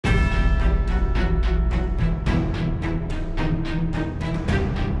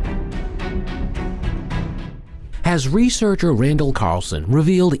has researcher Randal Carlson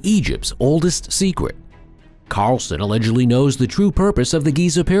revealed Egypt's oldest secret. Carlson allegedly knows the true purpose of the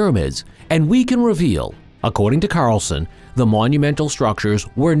Giza pyramids, and we can reveal, according to Carlson, the monumental structures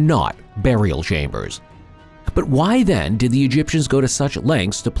were not burial chambers. But why then did the Egyptians go to such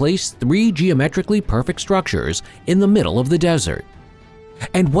lengths to place 3 geometrically perfect structures in the middle of the desert?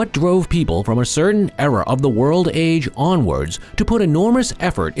 And what drove people from a certain era of the world age onwards to put enormous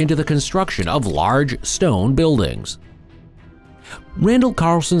effort into the construction of large stone buildings? Randal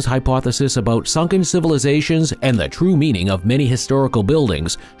Carlson's hypothesis about sunken civilizations and the true meaning of many historical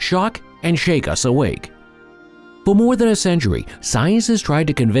buildings shock and shake us awake. For more than a century, science has tried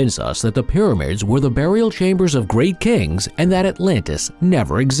to convince us that the pyramids were the burial chambers of great kings and that Atlantis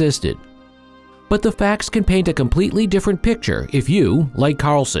never existed. But the facts can paint a completely different picture if you, like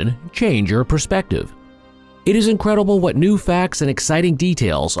Carlson, change your perspective. It is incredible what new facts and exciting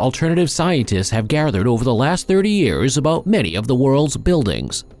details alternative scientists have gathered over the last 30 years about many of the world's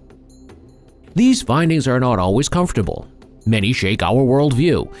buildings. These findings are not always comfortable. Many shake our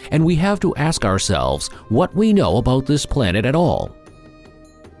worldview, and we have to ask ourselves what we know about this planet at all.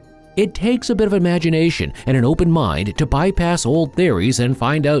 It takes a bit of imagination and an open mind to bypass old theories and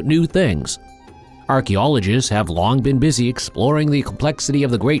find out new things. Archaeologists have long been busy exploring the complexity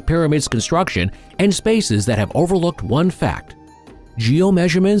of the Great Pyramid's construction and spaces that have overlooked one fact.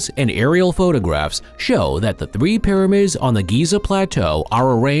 Geomeasurements and aerial photographs show that the 3 pyramids on the Giza Plateau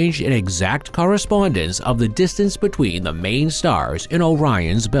are arranged in exact correspondence of the distance between the main stars in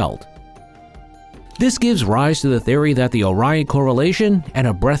Orion's belt. This gives rise to the theory that the Orion correlation and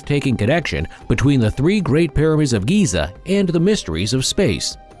a breathtaking connection between the 3 Great Pyramids of Giza and the mysteries of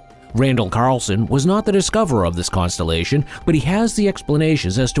space. Randal Carlson was not the discoverer of this constellation, but he has the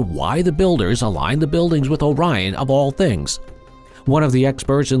explanations as to why the builders aligned the buildings with Orion of all things. One of the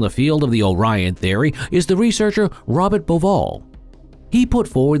experts in the field of the Orion theory is the researcher Robert Bauval. He put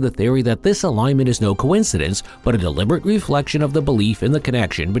forward the theory that this alignment is no coincidence, but a deliberate reflection of the belief in the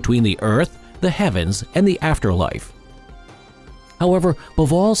connection between the Earth, the heavens, and the afterlife. However,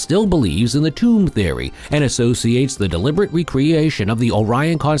 Bauval still believes in the tomb theory and associates the deliberate recreation of the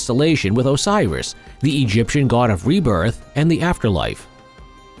Orion constellation with Osiris, the Egyptian god of rebirth and the afterlife.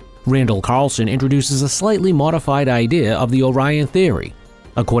 Randal Carlson introduces a slightly modified idea of the Orion theory.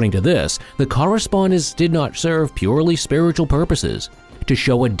 According to this, the correspondence did not serve purely spiritual purposes, to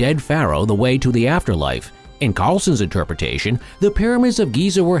show a dead pharaoh the way to the afterlife. In Carlson's interpretation, the pyramids of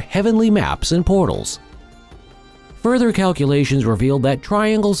Giza were heavenly maps and portals. Further calculations revealed that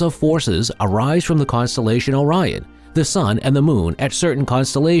triangles of forces arise from the constellation Orion, the Sun and the Moon at certain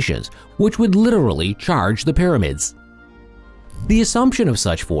constellations, which would literally charge the pyramids. The assumption of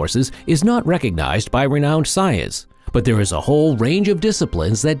such forces is not recognized by renowned science, but there is a whole range of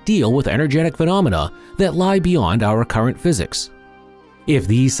disciplines that deal with energetic phenomena that lie beyond our current physics. If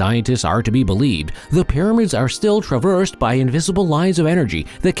these scientists are to be believed, the pyramids are still traversed by invisible lines of energy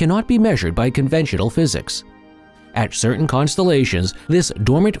that cannot be measured by conventional physics. At certain constellations, this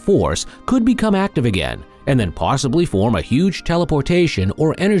dormant force could become active again and then possibly form a huge teleportation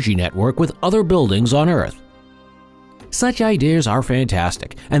or energy network with other buildings on Earth. Such ideas are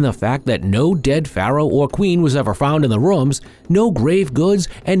fantastic, and the fact that no dead pharaoh or queen was ever found in the rooms, no grave goods,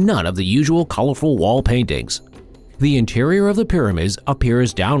 and none of the usual colorful wall paintings. The interior of the pyramids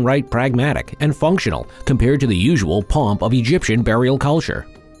appears downright pragmatic and functional compared to the usual pomp of Egyptian burial culture.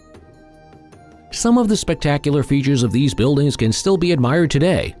 Some of the spectacular features of these buildings can still be admired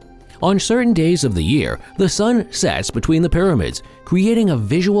today. On certain days of the year, the sun sets between the pyramids, creating a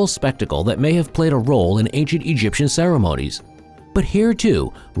visual spectacle that may have played a role in ancient Egyptian ceremonies. But here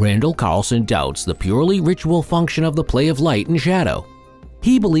too, Randal Carlson doubts the purely ritual function of the play of light and shadow.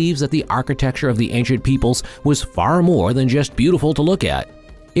 He believes that the architecture of the ancient peoples was far more than just beautiful to look at.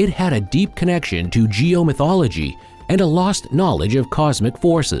 It had a deep connection to geomythology and a lost knowledge of cosmic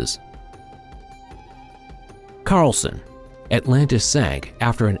forces. Carlson: Atlantis sank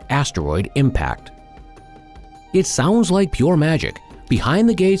after an asteroid impact. It sounds like pure magic. Behind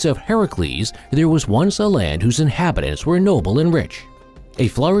the gates of Heracles, there was once a land whose inhabitants were noble and rich. A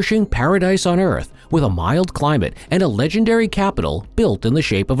flourishing paradise on Earth with a mild climate and a legendary capital built in the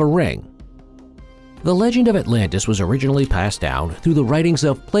shape of a ring. The legend of Atlantis was originally passed down through the writings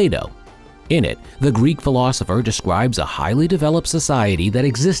of Plato. In it, the Greek philosopher describes a highly developed society that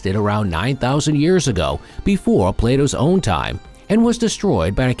existed around 9,000 years ago before Plato's own time and was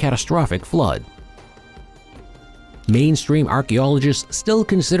destroyed by a catastrophic flood. Mainstream archaeologists still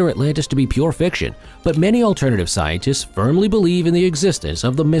consider Atlantis to be pure fiction, but many alternative scientists firmly believe in the existence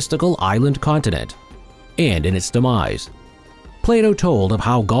of the mystical island continent and in its demise. Plato told of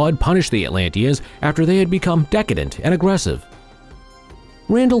how God punished the Atlanteans after they had become decadent and aggressive.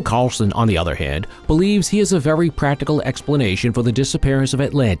 Randal Carlson, on the other hand, believes he has a very practical explanation for the disappearance of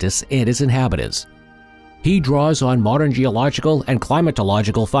Atlantis and its inhabitants. He draws on modern geological and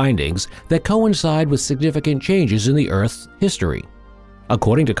climatological findings that coincide with significant changes in the Earth's history.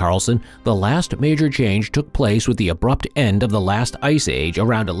 According to Carlson, the last major change took place with the abrupt end of the last ice age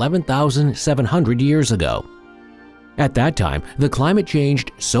around 11,700 years ago. At that time, the climate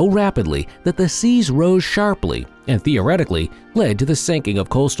changed so rapidly that the seas rose sharply and theoretically led to the sinking of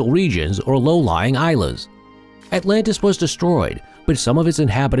coastal regions or low-lying islands. Atlantis was destroyed, but some of its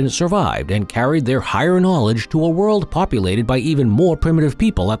inhabitants survived and carried their higher knowledge to a world populated by even more primitive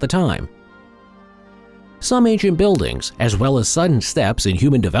people at the time. Some ancient buildings, as well as sudden steps in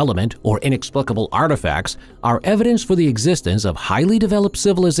human development or inexplicable artifacts, are evidence for the existence of highly developed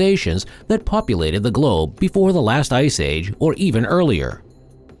civilizations that populated the globe before the last ice age or even earlier.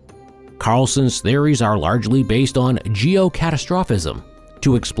 Carlson's theories are largely based on geocatastrophism,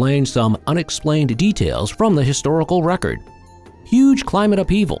 to explain some unexplained details from the historical record. Huge climate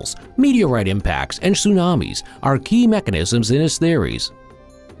upheavals, meteorite impacts, and tsunamis are key mechanisms in his theories.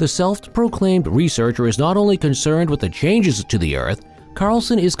 The self-proclaimed researcher is not only concerned with the changes to the Earth,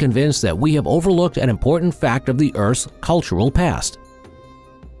 Carlson is convinced that we have overlooked an important fact of the Earth's cultural past.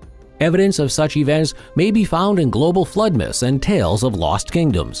 Evidence of such events may be found in global flood myths and tales of lost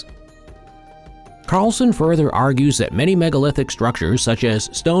kingdoms. Carlson further argues that many megalithic structures such as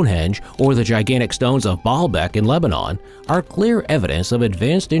Stonehenge or the gigantic stones of Baalbek in Lebanon are clear evidence of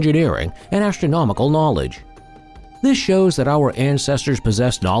advanced engineering and astronomical knowledge. This shows that our ancestors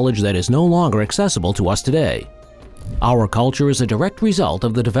possessed knowledge that is no longer accessible to us today. Our culture is a direct result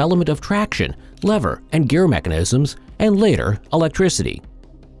of the development of traction, lever, and gear mechanisms, and later, electricity.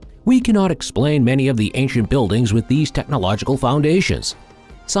 We cannot explain many of the ancient buildings with these technological foundations.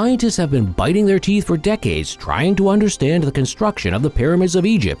 Scientists have been biting their teeth for decades trying to understand the construction of the pyramids of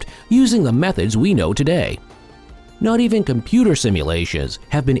Egypt using the methods we know today. Not even computer simulations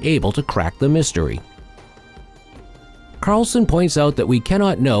have been able to crack the mystery. Carlson points out that we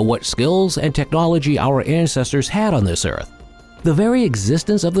cannot know what skills and technology our ancestors had on this earth. The very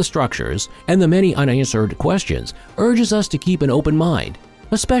existence of the structures and the many unanswered questions urges us to keep an open mind,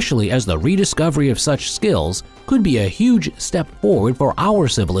 especially as the rediscovery of such skills could be a huge step forward for our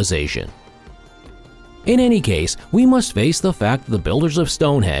civilization. In any case, we must face the fact that the builders of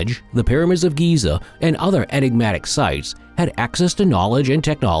Stonehenge, the pyramids of Giza, and other enigmatic sites had access to knowledge and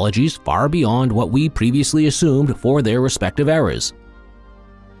technologies far beyond what we previously assumed for their respective eras.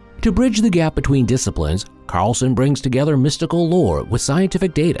 To bridge the gap between disciplines, Carlson brings together mystical lore with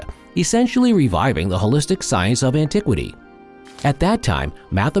scientific data, essentially reviving the holistic science of antiquity. At that time,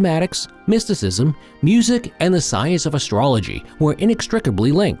 mathematics, mysticism, music, and the science of astrology were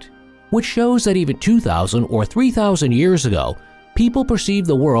inextricably linked, which shows that even 2,000 or 3,000 years ago, people perceived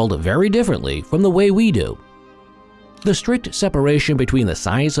the world very differently from the way we do. The strict separation between the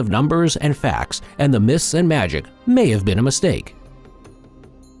science of numbers and facts and the myths and magic may have been a mistake.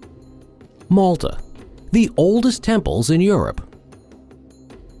 Malta, the oldest temples in Europe.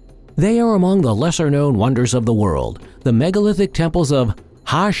 They are among the lesser-known wonders of the world, the megalithic temples of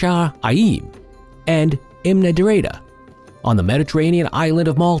Ha-Shah-Aim and Imnedreda on the Mediterranean island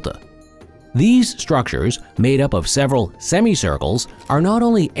of Malta. These structures, made up of several semicircles, are not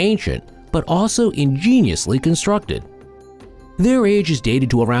only ancient but also ingeniously constructed. Their age is dated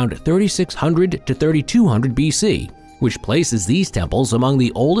to around 3600 to 3200 BC, which places these temples among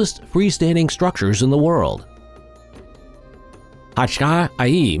the oldest freestanding structures in the world.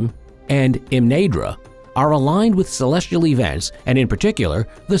 Ha-Shah-Aim and Imnedra are aligned with celestial events and in particular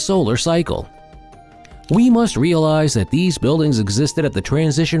the solar cycle. We must realize that these buildings existed at the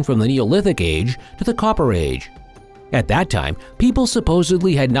transition from the Neolithic Age to the Copper Age. At that time, people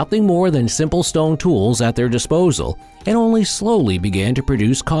supposedly had nothing more than simple stone tools at their disposal and only slowly began to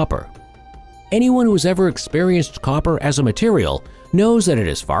produce copper. Anyone who has ever experienced copper as a material knows that it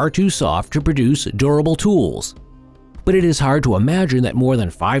is far too soft to produce durable tools. But it is hard to imagine that more than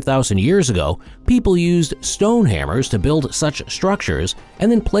 5,000 years ago, people used stone hammers to build such structures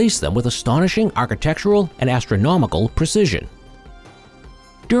and then placed them with astonishing architectural and astronomical precision.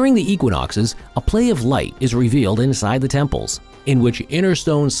 During the equinoxes, a play of light is revealed inside the temples, in which inner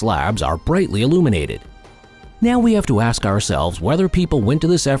stone slabs are brightly illuminated. Now we have to ask ourselves whether people went to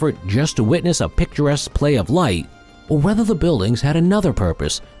this effort just to witness a picturesque play of light, or whether the buildings had another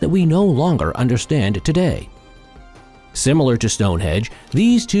purpose that we no longer understand today. Similar to Stonehenge,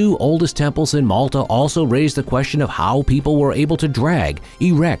 these two oldest temples in Malta also raise the question of how people were able to drag,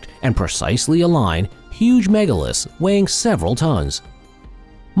 erect, and precisely align huge megaliths weighing several tons.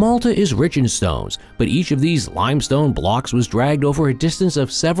 Malta is rich in stones, but each of these limestone blocks was dragged over a distance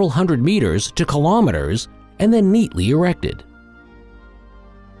of several hundred meters to kilometers and then neatly erected.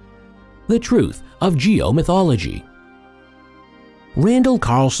 The truth of geomythology. Randal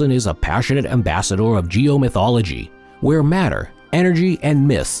Carlson is a passionate ambassador of geomythology, where matter, energy, and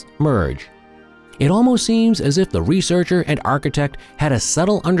myths merge. It almost seems as if the researcher and architect had a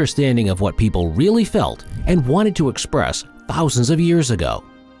subtle understanding of what people really felt and wanted to express thousands of years ago.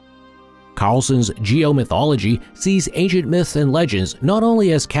 Carlson's geomythology sees ancient myths and legends not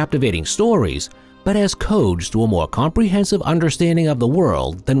only as captivating stories, but as codes to a more comprehensive understanding of the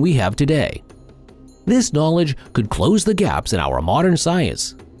world than we have today. This knowledge could close the gaps in our modern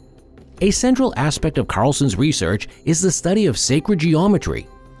science. A central aspect of Carlson's research is the study of sacred geometry,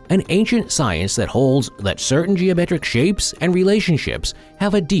 an ancient science that holds that certain geometric shapes and relationships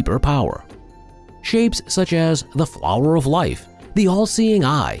have a deeper power. Shapes such as the flower of life, the all-seeing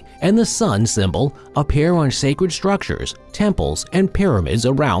eye, and the sun symbol appear on sacred structures, temples, and pyramids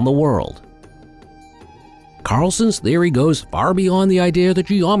around the world. Carlson's theory goes far beyond the idea that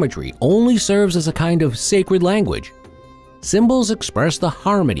geometry only serves as a kind of sacred language. Symbols express the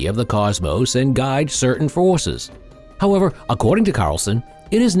harmony of the cosmos and guide certain forces. However, according to Carlson,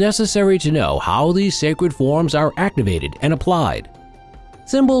 it is necessary to know how these sacred forms are activated and applied.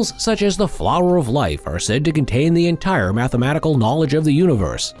 Symbols such as the flower of life are said to contain the entire mathematical knowledge of the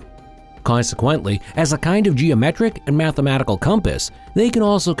universe. Consequently, as a kind of geometric and mathematical compass, they can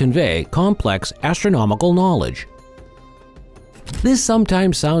also convey complex astronomical knowledge. This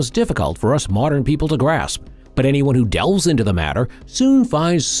sometimes sounds difficult for us modern people to grasp, but anyone who delves into the matter soon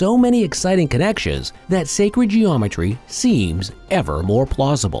finds so many exciting connections that sacred geometry seems ever more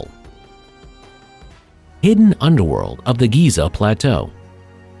plausible. Hidden underworld of the Giza Plateau.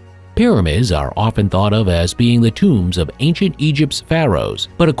 Pyramids are often thought of as being the tombs of ancient Egypt's pharaohs,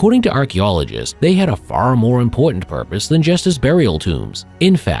 but according to archaeologists, they had a far more important purpose than just as burial tombs.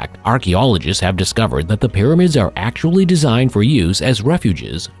 In fact, archaeologists have discovered that the pyramids are actually designed for use as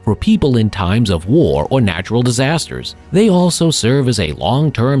refuges for people in times of war or natural disasters. They also serve as a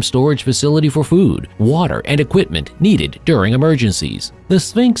long-term storage facility for food, water, and equipment needed during emergencies. The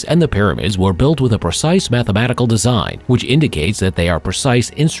Sphinx and the pyramids were built with a precise mathematical design, which indicates that they are precise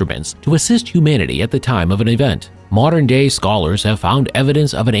instruments to assist humanity at the time of an event. Modern-day scholars have found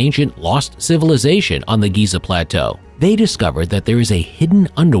evidence of an ancient lost civilization on the Giza Plateau. They discovered that there is a hidden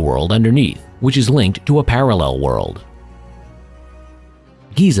underworld underneath, which is linked to a parallel world.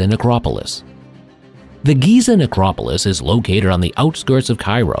 Giza Necropolis. The Giza Necropolis is located on the outskirts of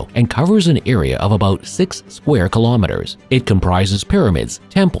Cairo and covers an area of about 6 square kilometers. It comprises pyramids,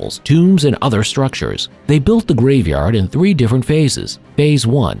 temples, tombs, and other structures. They built the graveyard in 3 different phases. Phase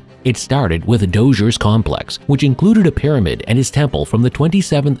 1. It started with Dozier's complex, which included a pyramid and his temple from the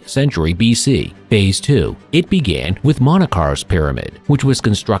 27th century BC. Phase 2. It began with Monarchar's pyramid, which was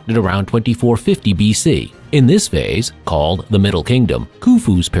constructed around 2450 BC. In this phase, called the Middle Kingdom,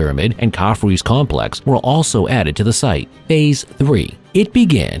 Khufu's pyramid and Khafre's complex were also added to the site. Phase 3. It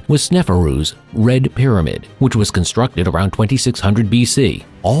began with Sneferu's Red Pyramid, which was constructed around 2600 BC.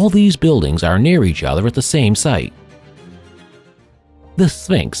 All these buildings are near each other at the same site. The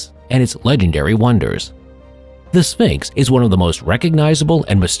Sphinx and its legendary wonders. The Sphinx is one of the most recognizable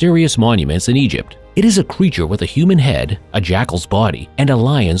and mysterious monuments in Egypt. It is a creature with a human head, a jackal's body, and a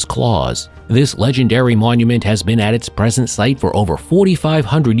lion's claws. This legendary monument has been at its present site for over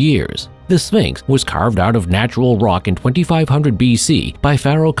 4,500 years. The Sphinx was carved out of natural rock in 2500 BC by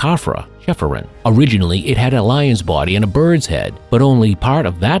Pharaoh Khafre. Originally, it had a lion's body and a bird's head, but only part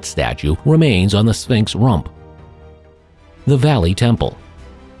of that statue remains on the Sphinx rump. The Valley Temple.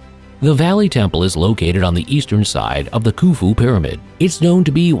 The Valley Temple is located on the eastern side of the Khufu Pyramid. It's known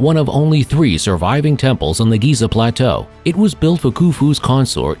to be one of only 3 surviving temples on the Giza Plateau. It was built for Khufu's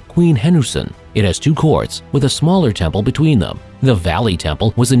consort, Queen Henussin. It has 2 courts, with a smaller temple between them. The Valley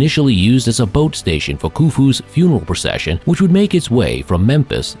Temple was initially used as a boat station for Khufu's funeral procession, which would make its way from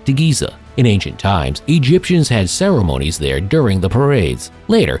Memphis to Giza. In ancient times, Egyptians had ceremonies there during the parades.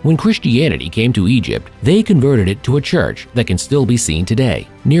 Later, when Christianity came to Egypt, they converted it to a church that can still be seen today.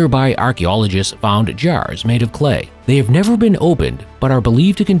 Nearby archaeologists found jars made of clay. They have never been opened, but are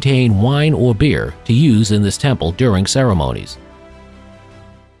believed to contain wine or beer to use in this temple during ceremonies.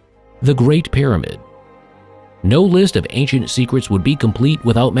 The Great Pyramid. No list of ancient secrets would be complete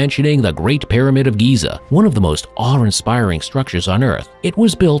without mentioning the Great Pyramid of Giza, one of the most awe-inspiring structures on Earth. It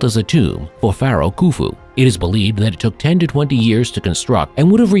was built as a tomb for Pharaoh Khufu. It is believed that it took 10 to 20 years to construct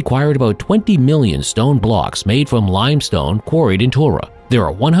and would have required about 20 million stone blocks made from limestone quarried in Tura. There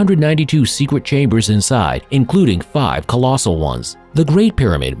are 192 secret chambers inside, including 5 colossal ones. The Great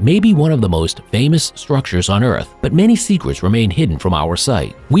Pyramid may be one of the most famous structures on Earth, but many secrets remain hidden from our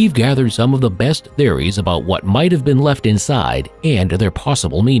sight. We've gathered some of the best theories about what might have been left inside and their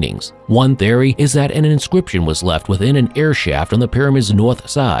possible meanings. One theory is that an inscription was left within an air shaft on the pyramid's north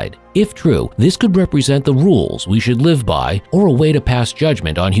side. If true, this could represent the rules we should live by or a way to pass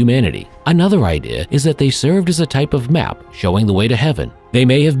judgment on humanity. Another idea is that they served as a type of map showing the way to heaven. They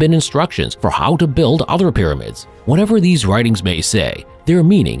may have been instructions for how to build other pyramids. Whatever these writings may say, their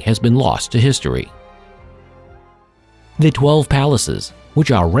meaning has been lost to history. The 12 palaces,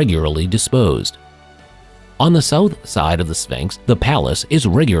 which are regularly disposed. On the south side of the Sphinx, the palace is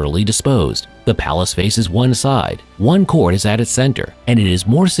regularly disposed. The palace faces one side. One court is at its center, and it is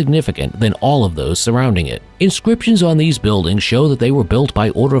more significant than all of those surrounding it. Inscriptions on these buildings show that they were built by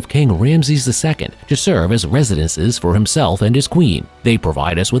order of King Ramses II to serve as residences for himself and his queen. They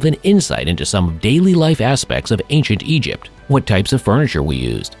provide us with an insight into some daily life aspects of ancient Egypt. What types of furniture we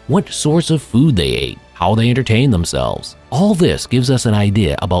used, what sorts of food they ate, how they entertained themselves. All this gives us an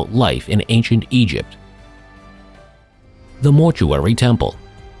idea about life in ancient Egypt. The Mortuary Temple.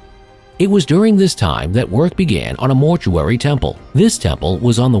 It was during this time that work began on a mortuary temple. This temple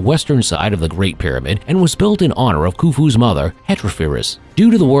was on the western side of the Great Pyramid and was built in honor of Khufu's mother, Hetepheres. Due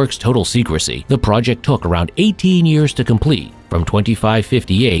to the work's total secrecy, the project took around 18 years to complete, from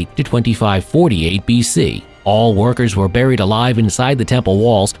 2558 to 2548 BC. All workers were buried alive inside the temple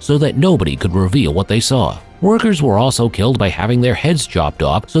walls so that nobody could reveal what they saw. Workers were also killed by having their heads chopped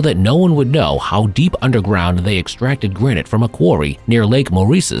off so that no one would know how deep underground they extracted granite from a quarry near Lake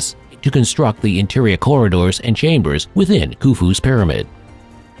Mauritius to construct the interior corridors and chambers within Khufu's pyramid.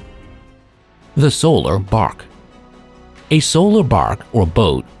 The Solar Bark. A solar bark, or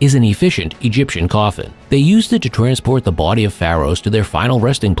boat, is an efficient Egyptian coffin. They used it to transport the body of pharaohs to their final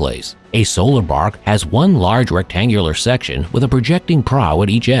resting place. A solar bark has one large rectangular section with a projecting prow at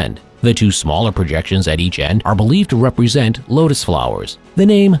each end. The 2 smaller projections at each end are believed to represent lotus flowers. The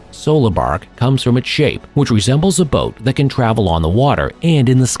name solar bark comes from its shape, which resembles a boat that can travel on the water and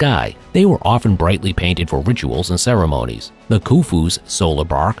in the sky. They were often brightly painted for rituals and ceremonies. The Khufu's solar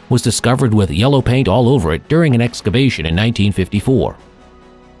bark was discovered with yellow paint all over it during an excavation in 1954.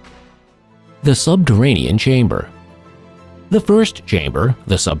 The Subterranean Chamber. The first chamber,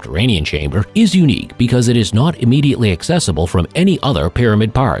 the subterranean chamber, is unique because it is not immediately accessible from any other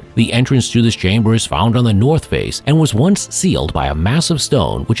pyramid part. The entrance to this chamber is found on the north face and was once sealed by a massive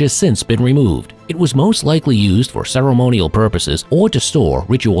stone which has since been removed. It was most likely used for ceremonial purposes or to store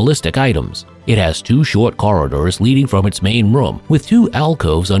ritualistic items. It has 2 short corridors leading from its main room, with 2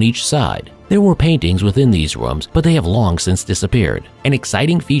 alcoves on each side. There were paintings within these rooms, but they have long since disappeared. An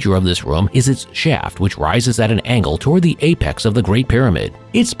exciting feature of this room is its shaft, which rises at an angle toward the apex of the Great Pyramid.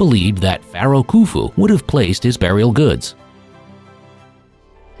 It's believed that Pharaoh Khufu would have placed his burial goods.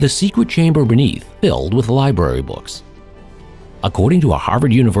 The secret chamber beneath, filled with library books. According to a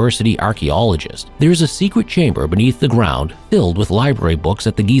Harvard University archaeologist, there is a secret chamber beneath the ground filled with library books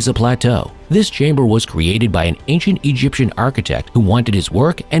at the Giza Plateau. This chamber was created by an ancient Egyptian architect who wanted his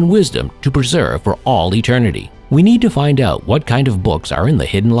work and wisdom to preserve for all eternity. We need to find out what kind of books are in the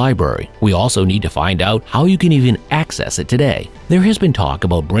hidden library. We also need to find out how you can even access it today. There has been talk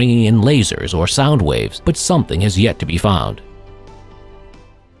about bringing in lasers or sound waves, but something has yet to be found.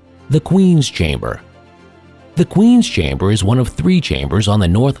 The Queen's Chamber. The Queen's Chamber is one of 3 chambers on the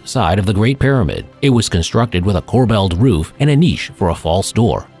north side of the Great Pyramid. It was constructed with a corbelled roof and a niche for a false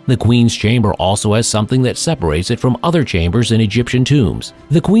door. The Queen's Chamber also has something that separates it from other chambers in Egyptian tombs.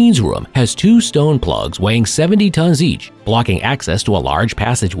 The Queen's Room has 2 stone plugs weighing 70 tons each, blocking access to a large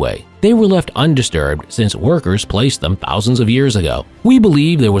passageway. They were left undisturbed since workers placed them thousands of years ago. We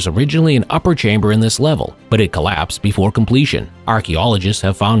believe there was originally an upper chamber in this level, but it collapsed before completion. Archaeologists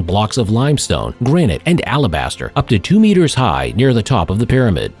have found blocks of limestone, granite, and alabaster up to 2 meters high near the top of the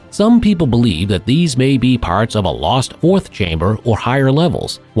pyramid. Some people believe that these may be parts of a lost 4th chamber or higher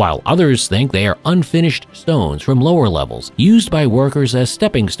levels, while others think they are unfinished stones from lower levels used by workers as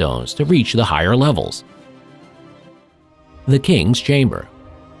stepping stones to reach the higher levels. The King's Chamber.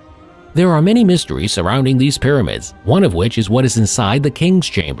 There are many mysteries surrounding these pyramids, one of which is what is inside the King's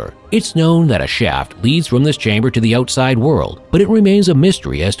Chamber. It's known that a shaft leads from this chamber to the outside world, but it remains a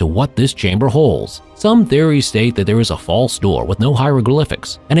mystery as to what this chamber holds. Some theories state that there is a false door with no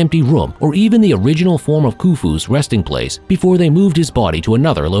hieroglyphics, an empty room, or even the original form of Khufu's resting place before they moved his body to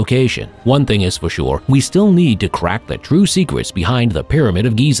another location. One thing is for sure, we still need to crack the true secrets behind the Pyramid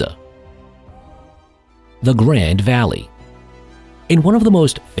of Giza. The Grand Valley. In one of the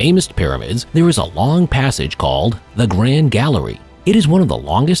most famous pyramids, there is a long passage called the Grand Gallery. It is one of the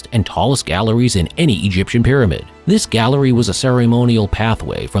longest and tallest galleries in any Egyptian pyramid. This gallery was a ceremonial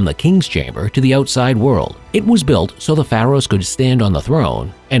pathway from the king's chamber to the outside world. It was built so the pharaohs could stand on the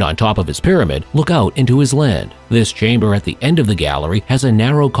throne and on top of his pyramid look out into his land. This chamber at the end of the gallery has a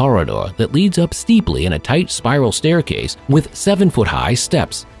narrow corridor that leads up steeply in a tight spiral staircase with 7-foot-high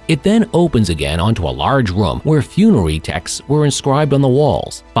steps. It then opens again onto a large room where funerary texts were inscribed on the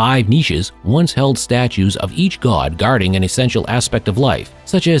walls. 5 niches once held statues of each god guarding an essential aspect of life,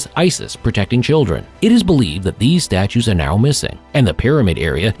 such as Isis protecting children. It is believed that these statues are now missing, and the pyramid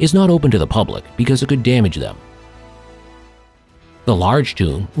area is not open to the public because it could damage them. The large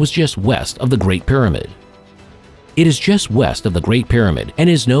tomb was just west of the Great Pyramid. It is just west of the Great Pyramid and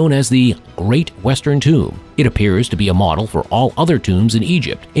is known as the Great Western Tomb. It appears to be a model for all other tombs in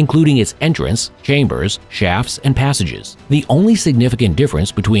Egypt, including its entrance, chambers, shafts, and passages. The only significant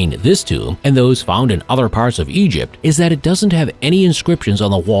difference between this tomb and those found in other parts of Egypt is that it doesn't have any inscriptions on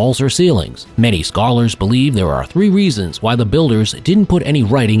the walls or ceilings. Many scholars believe there are 3 reasons why the builders didn't put any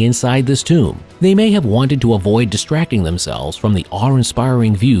writing inside this tomb. They may have wanted to avoid distracting themselves from the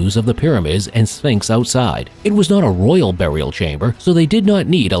awe-inspiring views of the pyramids and Sphinx outside. It was not a royal burial chamber, so they did not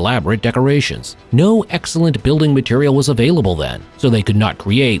need elaborate decorations. No excellent building material was available then, so they could not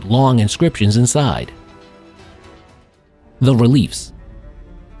create long inscriptions inside. The reliefs.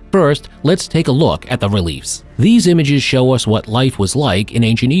 First, let's take a look at the reliefs. These images show us what life was like in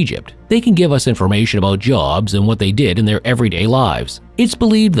ancient Egypt. They can give us information about jobs and what they did in their everyday lives. It's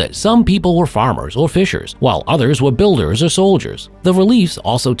believed that some people were farmers or fishers, while others were builders or soldiers. The reliefs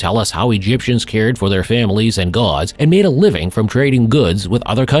also tell us how Egyptians cared for their families and gods and made a living from trading goods with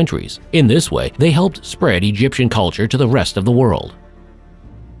other countries. In this way, they helped spread Egyptian culture to the rest of the world.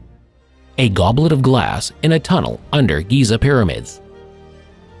 A goblet of glass in a tunnel under Giza pyramids.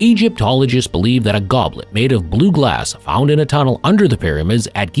 Egyptologists believe that a goblet made of blue glass found in a tunnel under the pyramids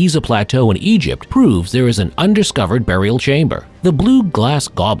at Giza Plateau in Egypt proves there is an undiscovered burial chamber. The blue glass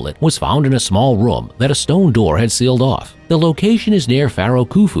goblet was found in a small room that a stone door had sealed off. The location is near Pharaoh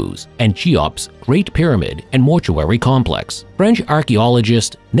Khufu's and Cheops' Great Pyramid and Mortuary Complex. French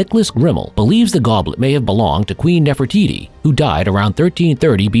archaeologist Nicolas Grimmel believes the goblet may have belonged to Queen Nefertiti, who died around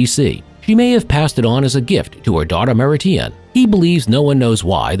 1330 BC. She may have passed it on as a gift to her daughter Meritian. He believes no one knows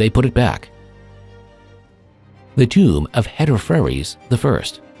why they put it back. The tomb of Hetepheres I.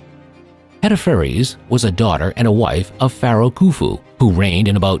 Hetepheres was a daughter and a wife of Pharaoh Khufu, who reigned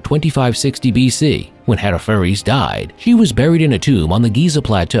in about 2560 BC. When Hetepheres died, she was buried in a tomb on the Giza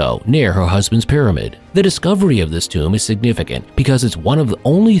Plateau near her husband's pyramid. The discovery of this tomb is significant because it's one of the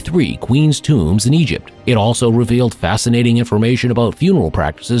only 3 queens' tombs in Egypt. It also revealed fascinating information about funeral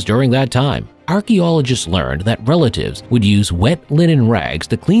practices during that time. Archaeologists learned that relatives would use wet linen rags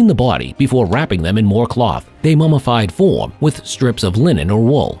to clean the body before wrapping them in more cloth. They mummified form with strips of linen or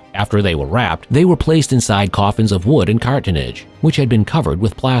wool. After they were wrapped, they were placed inside coffins of wood and cartonnage, which had been covered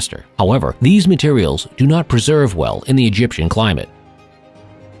with plaster. However, these materials do not preserve well in the Egyptian climate.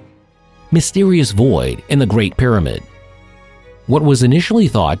 Mysterious void in the Great Pyramid. What was initially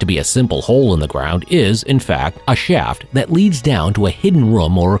thought to be a simple hole in the ground is, in fact, a shaft that leads down to a hidden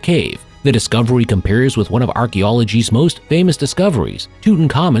room or a cave. The discovery compares with one of archaeology's most famous discoveries,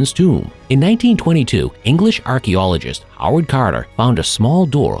 Tutankhamun's tomb. In 1922, English archaeologist Howard Carter found a small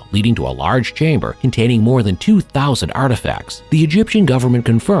door leading to a large chamber containing more than 2,000 artifacts. The Egyptian government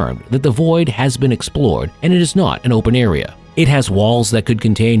confirmed that the void has been explored and it is not an open area. It has walls that could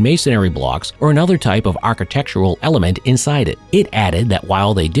contain masonry blocks or another type of architectural element inside it. It added that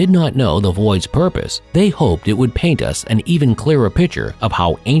while they did not know the void's purpose, they hoped it would paint us an even clearer picture of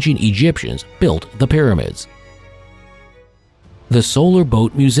how ancient Egyptians built the pyramids. The Solar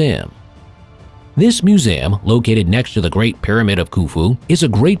Boat Museum. This museum, located next to the Great Pyramid of Khufu, is a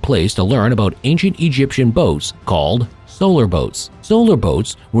great place to learn about ancient Egyptian boats called solar boats. Solar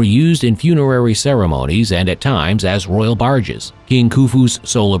boats were used in funerary ceremonies and at times as royal barges. King Khufu's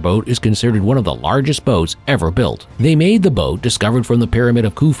solar boat is considered one of the largest boats ever built. They made the boat discovered from the Pyramid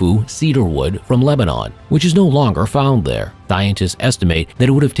of Khufu cedar wood from Lebanon, which is no longer found there. Scientists estimate that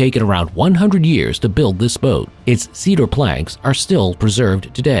it would have taken around 100 years to build this boat. Its cedar planks are still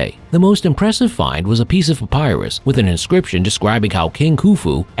preserved today. The most impressive find was a piece of papyrus with an inscription describing how King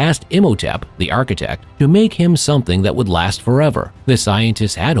Khufu asked Imhotep, the architect, to make him something that would last forever. The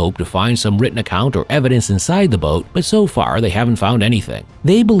scientists had hoped to find some written account or evidence inside the boat, but so far they haven't found anything.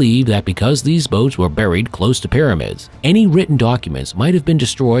 They believe that because these boats were buried close to pyramids, any written documents might have been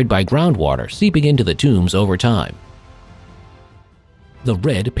destroyed by groundwater seeping into the tombs over time. The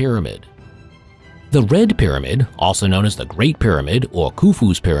Red Pyramid. The Red Pyramid, also known as the Great Pyramid or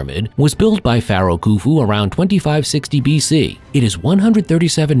Khufu's Pyramid, was built by Pharaoh Khufu around 2560 BC. It is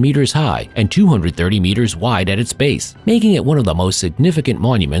 137 meters high and 230 meters wide at its base, making it one of the most significant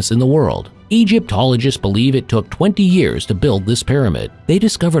monuments in the world. Egyptologists believe it took 20 years to build this pyramid. They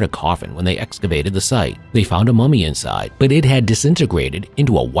discovered a coffin when they excavated the site. They found a mummy inside, but it had disintegrated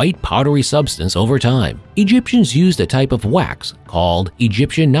into a white powdery substance over time. Egyptians used a type of wax called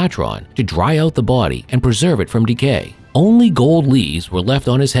Egyptian natron to dry out the body and preserve it from decay. Only gold leaves were left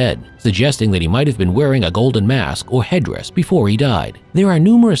on his head, suggesting that he might have been wearing a golden mask or headdress before he died. There are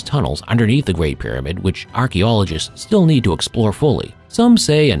numerous tunnels underneath the Great Pyramid which archaeologists still need to explore fully. Some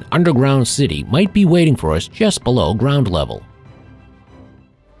say an underground city might be waiting for us just below ground level.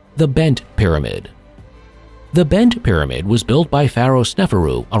 The Bent Pyramid. The Bent Pyramid was built by Pharaoh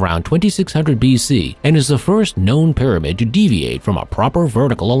Sneferu around 2600 BC and is the first known pyramid to deviate from a proper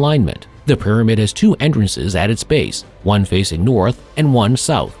vertical alignment. The pyramid has two entrances at its base, one facing north and one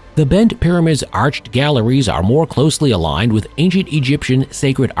south. The Bent Pyramid's arched galleries are more closely aligned with ancient Egyptian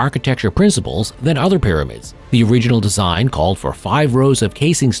sacred architecture principles than other pyramids. The original design called for 5 rows of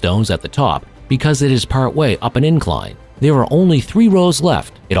casing stones at the top because it is partway up an incline. There are only 3 rows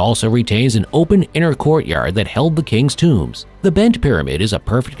left. It also retains an open inner courtyard that held the king's tombs. The Bent Pyramid is a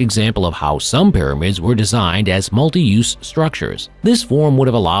perfect example of how some pyramids were designed as multi-use structures. This form would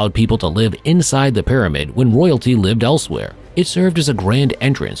have allowed people to live inside the pyramid when royalty lived elsewhere. It served as a grand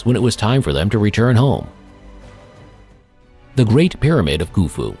entrance when it was time for them to return home. The Great Pyramid of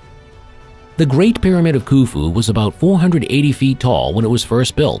Khufu. The Great Pyramid of Khufu was about 480 feet tall when it was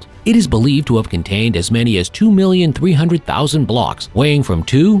first built. It is believed to have contained as many as 2,300,000 blocks, weighing from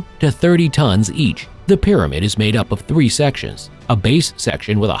 2 to 30 tons each. The pyramid is made up of 3 sections: a base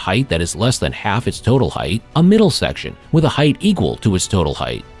section with a height that is less than half its total height, a middle section with a height equal to its total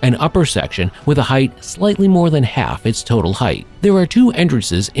height, an upper section with a height slightly more than half its total height. There are 2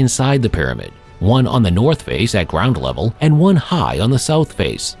 entrances inside the pyramid, one on the north face at ground level and one high on the south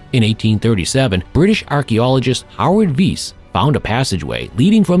face. In 1837, British archaeologist Howard Vyse found a passageway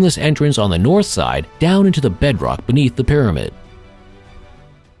leading from this entrance on the north side down into the bedrock beneath the pyramid.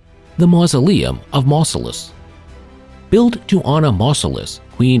 The Mausoleum of Mausolus. Built to honor Mausolus,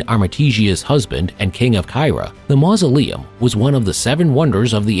 Queen Artemisia's husband and king of Cairo, the mausoleum was one of the 7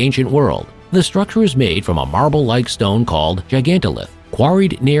 wonders of the ancient world. The structure is made from a marble-like stone called gigantolith,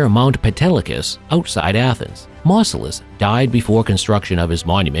 quarried near Mount Pentelicus outside Athens. Mausolus died before construction of his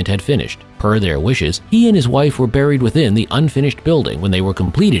monument had finished. Per their wishes, he and his wife were buried within the unfinished building when they were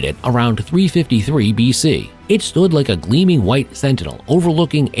completed it around 353 BC. It stood like a gleaming white sentinel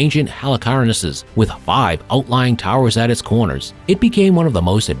overlooking ancient Halicarnasses with 5 outlying towers at its corners. It became one of the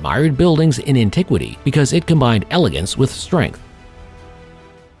most admired buildings in antiquity because it combined elegance with strength.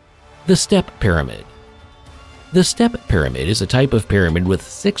 The Step Pyramid. The Step Pyramid is a type of pyramid with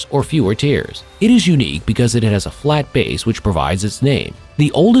 6 or fewer tiers. It is unique because it has a flat base which provides its name.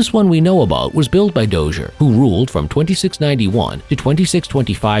 The oldest one we know about was built by Dozier, who ruled from 2691 to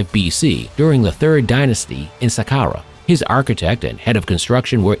 2625 BC during the 3rd dynasty in Saqqara. His architect and head of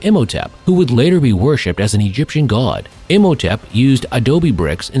construction were Imhotep, who would later be worshipped as an Egyptian god. Imhotep used adobe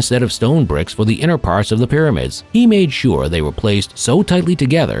bricks instead of stone bricks for the inner parts of the pyramids. He made sure they were placed so tightly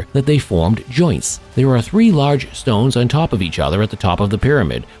together that they formed joints. There are 3 large stones on top of each other at the top of the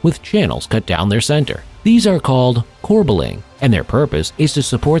pyramid, with channels cut down their center. These are called corbelling, and their purpose is to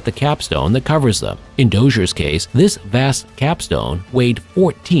support the capstone that covers them. In Dozier's case, this vast capstone weighed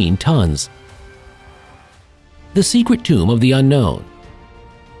 14 tons. The Secret Tomb of the Unknown.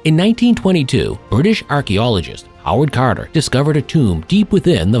 In 1922, British archaeologist Howard Carter discovered a tomb deep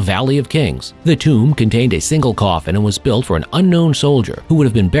within the Valley of Kings. The tomb contained a single coffin and was built for an unknown soldier who would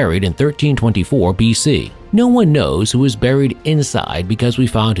have been buried in 1324 BC. No one knows who is buried inside because we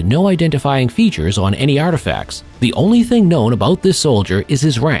found no identifying features on any artifacts. The only thing known about this soldier is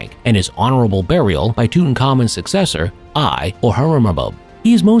his rank and his honorable burial by Tutankhamun's successor, I or Horemheb.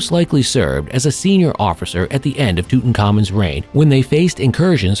 He is most likely served as a senior officer at the end of Tutankhamun's reign when they faced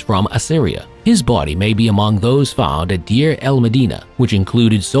incursions from Assyria. His body may be among those found at Deir el-Medina, which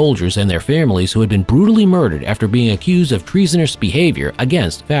included soldiers and their families who had been brutally murdered after being accused of treasonous behavior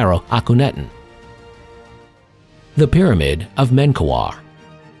against Pharaoh Akhenaten. The Pyramid of Menkaure.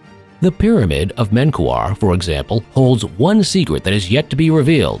 The Pyramid of Menkaure, for example, holds one secret that is yet to be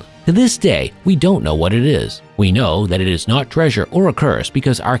revealed. To this day, we don't know what it is. We know that it is not treasure or a curse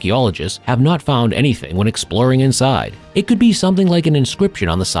because archaeologists have not found anything when exploring inside. It could be something like an inscription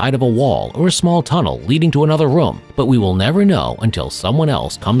on the side of a wall or a small tunnel leading to another room, but we will never know until someone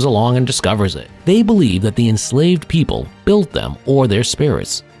else comes along and discovers it. They believe that the enslaved people built them or their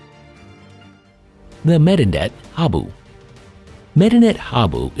spirits. The Medinet Habu. Medinet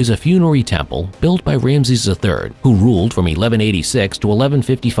Habu is a funerary temple built by Ramses III, who ruled from 1186 to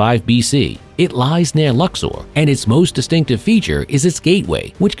 1155 BC. It lies near Luxor, and its most distinctive feature is its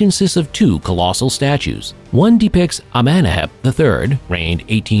gateway, which consists of two colossal statues. One depicts Amenhotep III, reigned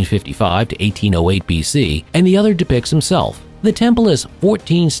 1855 to 1808 BC, and the other depicts himself. The temple has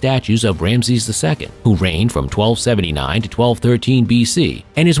 14 statues of Ramses II, who reigned from 1279 to 1213 BC,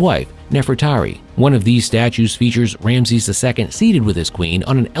 and his wife, Nefertari. One of these statues features Ramses II seated with his queen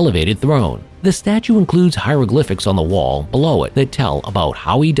on an elevated throne. The statue includes hieroglyphics on the wall below it that tell about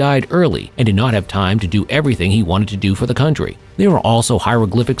how he died early and did not have time to do everything he wanted to do for the country. There are also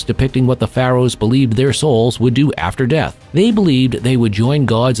hieroglyphics depicting what the pharaohs believed their souls would do after death. They believed they would join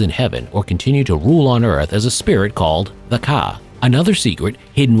gods in heaven or continue to rule on earth as a spirit called the Ka. Another secret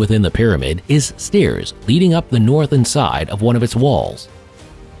hidden within the pyramid is stairs leading up the northern side of one of its walls.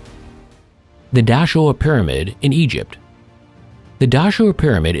 The Dashur Pyramid in Egypt. The Dashur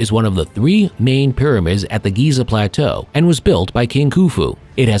Pyramid is one of the three main pyramids at the Giza Plateau and was built by King Khufu.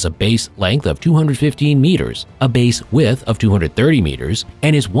 It has a base length of 215 meters, a base width of 230 meters,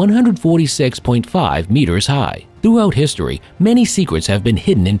 and is 146.5 meters high. Throughout history, many secrets have been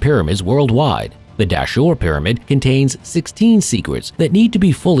hidden in pyramids worldwide. The Dashur Pyramid contains 16 secrets that need to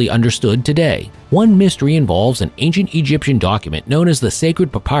be fully understood today. One mystery involves an ancient Egyptian document known as the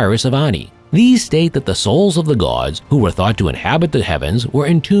Sacred Papyrus of Ani. These state that the souls of the gods, who were thought to inhabit the heavens, were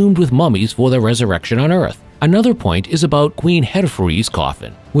entombed with mummies for their resurrection on earth. Another point is about Queen Herfuri's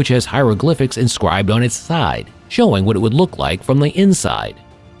coffin, which has hieroglyphics inscribed on its side, showing what it would look like from the inside.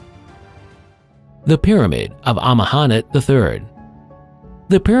 The Pyramid of Amenhotep III.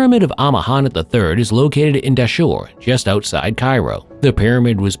 The Pyramid of Amenhotep III is located in Dashur, just outside Cairo. The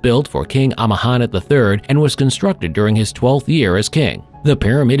pyramid was built for King Amenhotep III and was constructed during his 12th year as king. The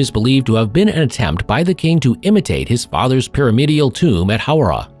pyramid is believed to have been an attempt by the king to imitate his father's pyramidal tomb at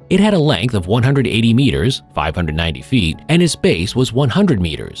Hawara. It had a length of 180 meters, 590 feet, and its base was 100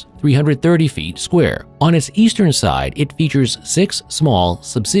 meters, 330 feet square. On its eastern side, it features 6 small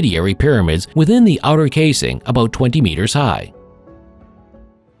subsidiary pyramids within the outer casing about 20 meters high.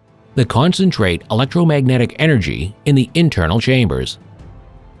 The concentrate electromagnetic energy in the internal chambers.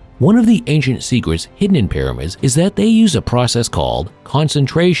 One of the ancient secrets hidden in pyramids is that they use a process called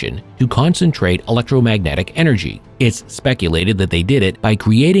concentration to concentrate electromagnetic energy. It's speculated that they did it by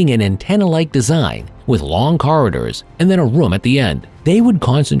creating an antenna-like design with long corridors and then a room at the end. They would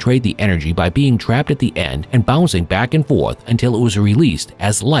concentrate the energy by being trapped at the end and bouncing back and forth until it was released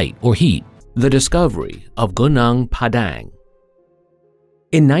as light or heat. The discovery of Gunung Padang.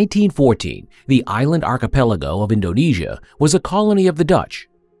 In 1914, the island archipelago of Indonesia was a colony of the Dutch.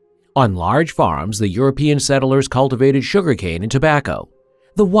 On large farms, the European settlers cultivated sugarcane and tobacco.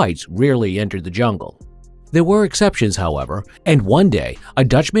 The whites rarely entered the jungle. There were exceptions, however, and one day, a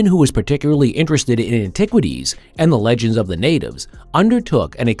Dutchman who was particularly interested in antiquities and the legends of the natives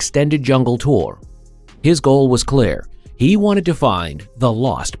undertook an extended jungle tour. His goal was clear. He wanted to find the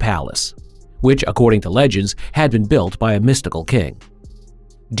Lost Palace, which, according to legends, had been built by a mystical king.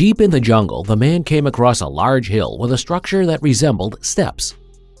 Deep in the jungle, the man came across a large hill with a structure that resembled steps.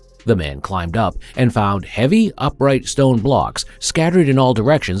 The man climbed up and found heavy, upright stone blocks scattered in all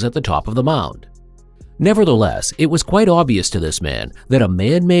directions at the top of the mound. Nevertheless, it was quite obvious to this man that a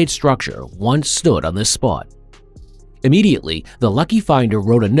man-made structure once stood on this spot. Immediately, the lucky finder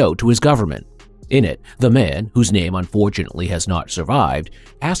wrote a note to his government. In it, the man, whose name unfortunately has not survived,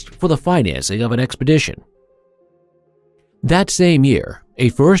 asked for the financing of an expedition. That same year, a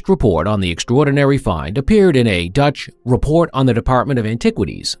first report on the extraordinary find appeared in a Dutch report on the Department of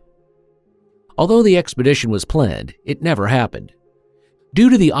Antiquities. Although the expedition was planned, it never happened. Due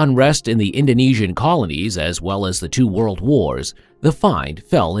to the unrest in the Indonesian colonies as well as the 2 world wars, the find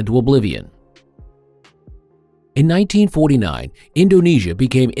fell into oblivion. In 1949, Indonesia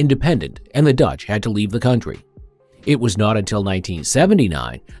became independent and the Dutch had to leave the country. It was not until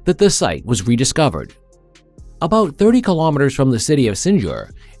 1979 that the site was rediscovered. About 30 kilometers from the city of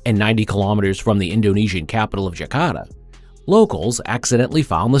Sinjar and 90 kilometers from the Indonesian capital of Jakarta, locals accidentally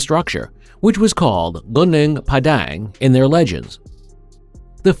found the structure, which was called Gunung Padang in their legends.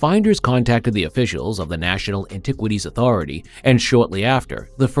 The finders contacted the officials of the National Antiquities Authority, and shortly after,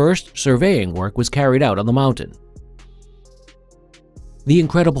 the first surveying work was carried out on the mountain. The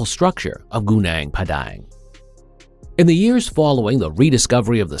incredible structure of Gunung Padang. In the years following the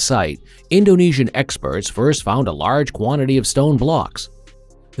rediscovery of the site, Indonesian experts first found a large quantity of stone blocks.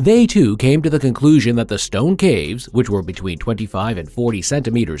 They too came to the conclusion that the stone caves, which were between 25 and 40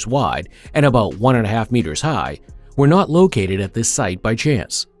 centimeters wide and about 1.5 meters high, were not located at this site by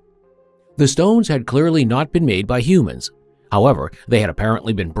chance. The stones had clearly not been made by humans. However, they had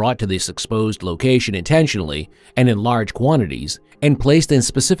apparently been brought to this exposed location intentionally and in large quantities and placed in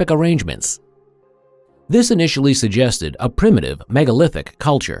specific arrangements. This initially suggested a primitive megalithic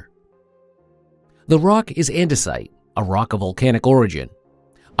culture. The rock is andesite, a rock of volcanic origin.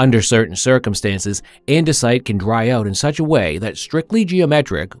 Under certain circumstances, andesite can dry out in such a way that strictly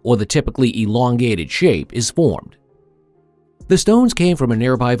geometric or the typically elongated shape is formed. The stones came from a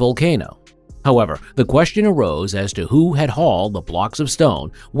nearby volcano. However, the question arose as to who had hauled the blocks of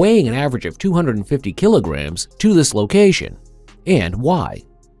stone weighing an average of 250 kilograms to this location, and why.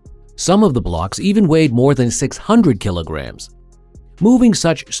 Some of the blocks even weighed more than 600 kilograms. Moving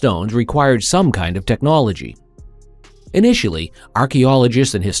such stones required some kind of technology. Initially,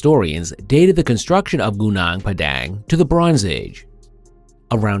 archaeologists and historians dated the construction of Gunung Padang to the Bronze Age.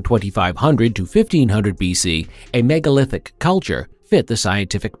 Around 2500 to 1500 BC, a megalithic culture fit the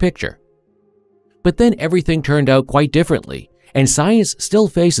scientific picture. But then everything turned out quite differently, and science still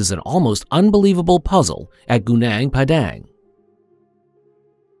faces an almost unbelievable puzzle at Gunung Padang.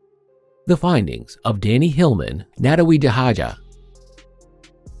 The findings of Danny Hillman, Natawidahaja.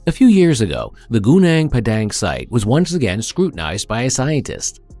 A few years ago, the Gunung Padang site was once again scrutinized by a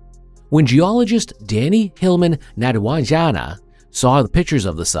scientist. When geologist Danny Hillman Natawijana saw the pictures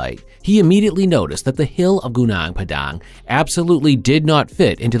of the site, he immediately noticed that the hill of Gunung Padang absolutely did not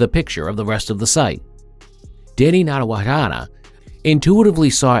fit into the picture of the rest of the site. Danny Natawijana intuitively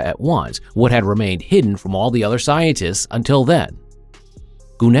saw at once what had remained hidden from all the other scientists until then.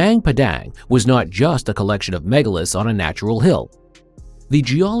 Gunung Padang was not just a collection of megaliths on a natural hill. The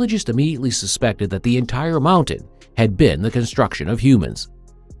geologist immediately suspected that the entire mountain had been the construction of humans.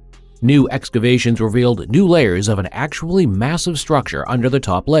 New excavations revealed new layers of an actually massive structure under the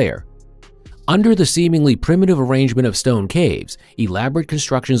top layer. Under the seemingly primitive arrangement of stone caves, elaborate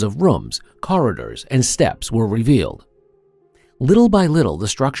constructions of rooms, corridors, and steps were revealed. Little by little, the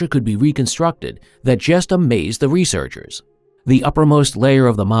structure could be reconstructed that just amazed the researchers. The uppermost layer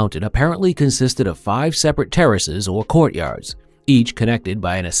of the mountain apparently consisted of 5 separate terraces or courtyards, each connected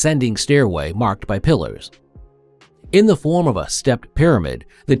by an ascending stairway marked by pillars. In the form of a stepped pyramid,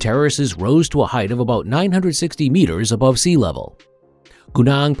 the terraces rose to a height of about 960 meters above sea level.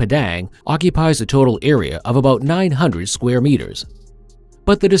 Gunung Padang occupies a total area of about 900 square meters.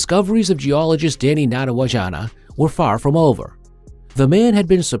 But the discoveries of geologist Danny Natawijana were far from over. The man had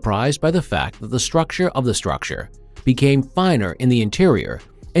been surprised by the fact that the structure of the structure became finer in the interior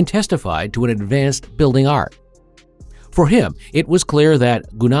and testified to an advanced building art. For him, it was clear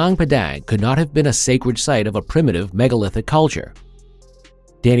that Gunung Padang could not have been a sacred site of a primitive megalithic culture.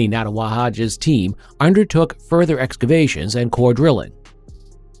 Danny Natawidahaja's team undertook further excavations and core drilling.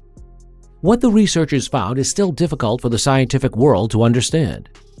 What the researchers found is still difficult for the scientific world to understand.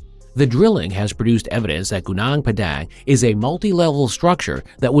 The drilling has produced evidence that Gunung Padang is a multi-level structure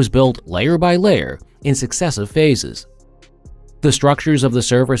that was built layer by layer in successive phases. The structures of the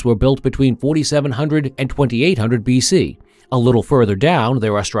surface were built between 4700 and 2800 BC. A little further down,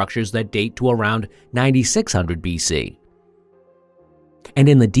 there are structures that date to around 9600 BC. And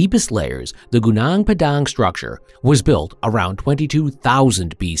in the deepest layers, the Gunung Padang structure was built around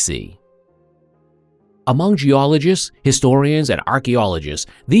 22,000 BC. Among geologists, historians, and archaeologists,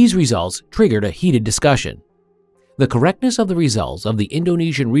 these results triggered a heated discussion. The correctness of the results of the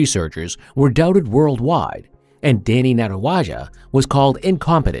Indonesian researchers were doubted worldwide, and Danny Natawijana was called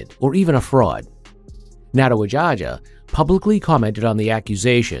incompetent or even a fraud. Natawijana publicly commented on the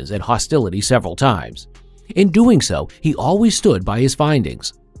accusations and hostility several times. In doing so, he always stood by his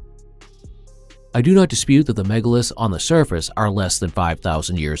findings. I do not dispute that the megaliths on the surface are less than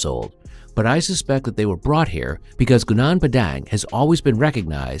 5,000 years old, but I suspect that they were brought here because Gunung Padang has always been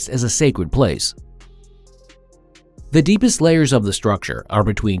recognized as a sacred place. The deepest layers of the structure are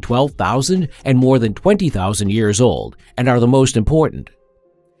between 12,000 and more than 20,000 years old and are the most important.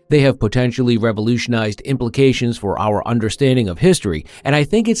 They have potentially revolutionized implications for our understanding of history, and I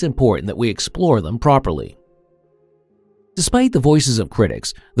think it's important that we explore them properly. Despite the voices of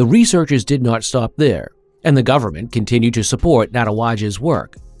critics, the researchers did not stop there, and the government continued to support Natawidahaja's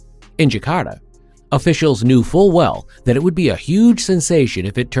work. In Jakarta, officials knew full well that it would be a huge sensation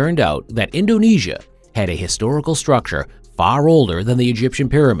if it turned out that Indonesia had a historical structure far older than the Egyptian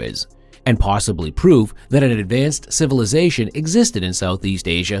pyramids, and possibly proof that an advanced civilization existed in Southeast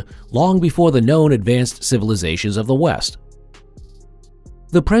Asia long before the known advanced civilizations of the West.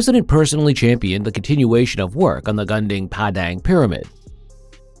 The president personally championed the continuation of work on the Gunung Padang pyramid.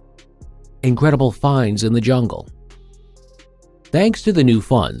 Incredible finds in the jungle. Thanks to the new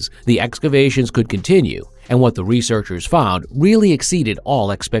funds, the excavations could continue, and what the researchers found really exceeded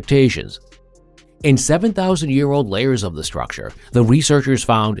all expectations. In 7,000-year-old layers of the structure, the researchers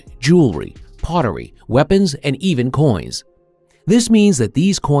found jewelry, pottery, weapons, and even coins. This means that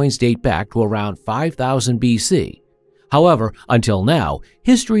these coins date back to around 5000 BC. However, until now,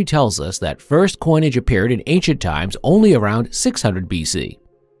 history tells us that first coinage appeared in ancient times only around 600 BC.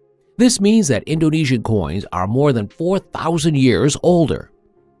 This means that Indonesian coins are more than 4,000 years older.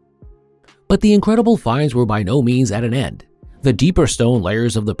 But the incredible finds were by no means at an end. The deeper stone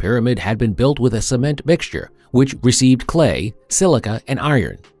layers of the pyramid had been built with a cement mixture, which received clay, silica, and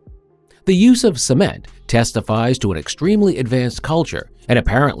iron. The use of cement testifies to an extremely advanced culture, and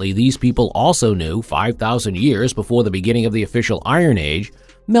apparently these people also knew 5,000 years before the beginning of the official Iron Age,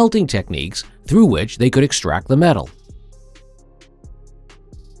 melting techniques through which they could extract the metal.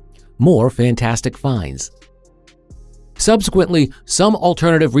 More fantastic finds. Subsequently, some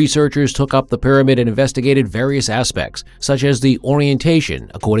alternative researchers took up the pyramid and investigated various aspects, such as the orientation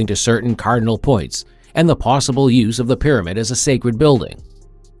according to certain cardinal points, and the possible use of the pyramid as a sacred building.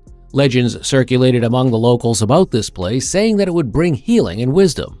 Legends circulated among the locals about this place, saying that it would bring healing and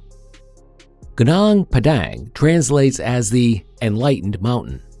wisdom. Gunung Padang translates as the Enlightened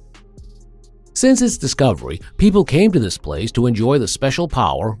Mountain. Since its discovery, people came to this place to enjoy the special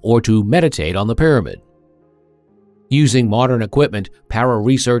power or to meditate on the pyramid. Using modern equipment,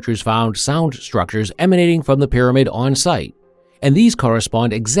 para-researchers found sound structures emanating from the pyramid on site, and these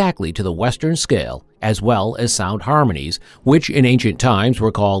correspond exactly to the Western scale, as well as sound harmonies, which in ancient times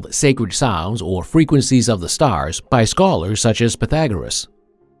were called sacred sounds or frequencies of the stars by scholars such as Pythagoras.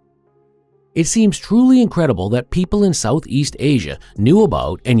 It seems truly incredible that people in Southeast Asia knew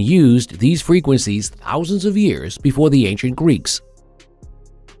about and used these frequencies thousands of years before the ancient Greeks.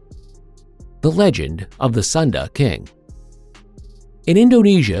 The legend of the Sunda King. In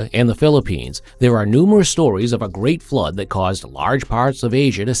Indonesia and the Philippines, there are numerous stories of a great flood that caused large parts of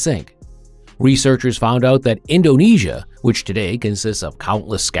Asia to sink. Researchers found out that Indonesia, which today consists of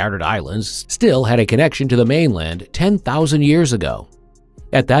countless scattered islands, still had a connection to the mainland 10,000 years ago.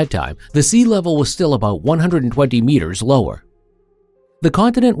 At that time, the sea level was still about 120 meters lower. The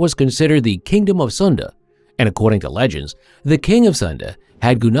continent was considered the Kingdom of Sunda, and according to legends, the king of Sunda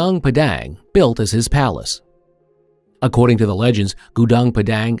had Gunung Padang built as his palace. According to the legends, Gunung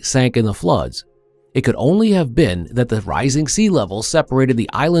Padang sank in the floods. It could only have been that the rising sea level separated the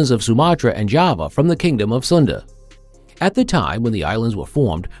islands of Sumatra and Java from the Kingdom of Sunda. At the time when the islands were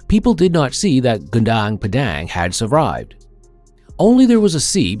formed, people did not see that Gunung Padang had survived. Only there was a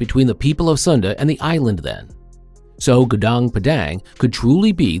sea between the people of Sunda and the island then. So Gunung Padang could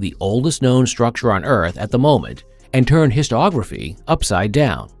truly be the oldest known structure on Earth at the moment and turn historiography upside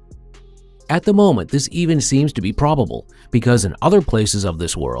down. At the moment, this even seems to be probable, because in other places of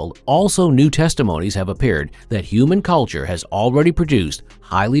this world, also new testimonies have appeared that human culture has already produced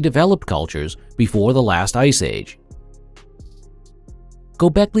highly developed cultures before the last ice age.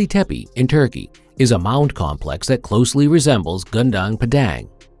 Göbekli Tepe in Turkey is a mound complex that closely resembles Gunung Padang.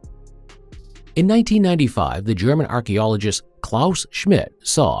 In 1995, the German archaeologist Klaus Schmidt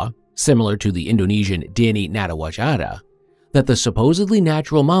saw, similar to the Indonesian Dani Natawacana, that the supposedly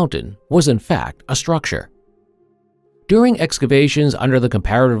natural mountain was in fact a structure. During excavations under the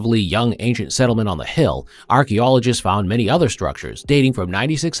comparatively young ancient settlement on the hill, archaeologists found many other structures dating from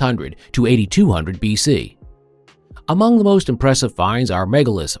 9600 to 8200 BC. Among the most impressive finds are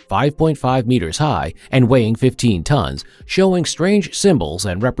megaliths 5.5 meters high and weighing 15 tons, showing strange symbols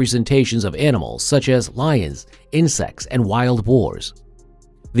and representations of animals such as lions, insects, and wild boars.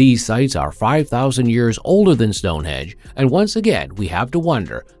 These sites are 5,000 years older than Stonehenge, and once again we have to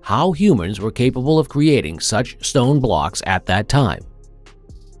wonder how humans were capable of creating such stone blocks at that time.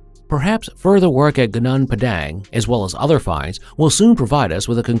 Perhaps further work at Gunung Padang, as well as other finds, will soon provide us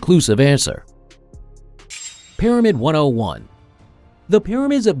with a conclusive answer. Pyramid 101. The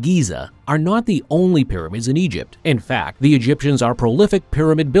pyramids of Giza are not the only pyramids in Egypt. In fact, the Egyptians are prolific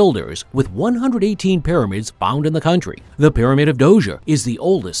pyramid builders, with 118 pyramids found in the country. The Pyramid of Djoser is the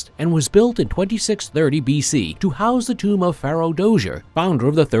oldest and was built in 2630 BC to house the tomb of Pharaoh Djoser, founder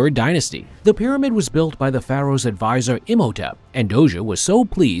of the 3rd dynasty. The pyramid was built by the pharaoh's advisor Imhotep, and Djoser was so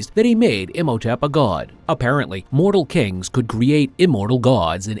pleased that he made Imhotep a god. Apparently, mortal kings could create immortal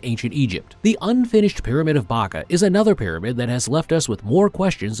gods in ancient Egypt. The unfinished Pyramid of Baka is another pyramid that has left us with more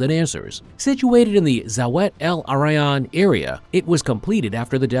questions than answers. Situated in the Zawet El Arayan area, it was completed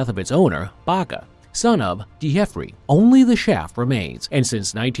after the death of its owner, Baka, son of Djefri. Only the shaft remains, and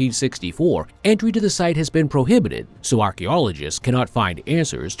since 1964, entry to the site has been prohibited, so archaeologists cannot find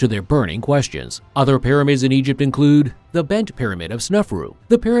answers to their burning questions. Other pyramids in Egypt include the Bent Pyramid of Snefru,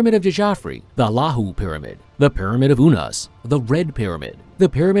 the Pyramid of Djafri, the Lahu Pyramid, the Pyramid of Unas, the Red Pyramid, the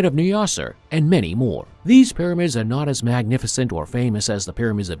Pyramid of Nyasser, and many more. These pyramids are not as magnificent or famous as the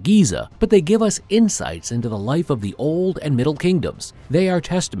pyramids of Giza, but they give us insights into the life of the Old and Middle Kingdoms. They are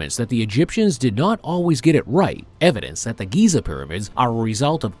testaments that the Egyptians did not always get it right, evidence that the Giza pyramids are a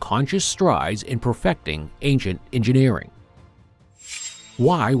result of conscious strides in perfecting ancient engineering.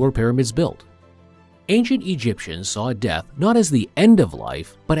 Why were pyramids built? Ancient Egyptians saw death not as the end of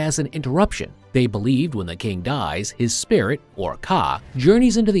life, but as an interruption. They believed when the king dies, his spirit, or Ka,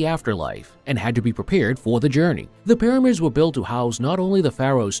 journeys into the afterlife and had to be prepared for the journey. The pyramids were built to house not only the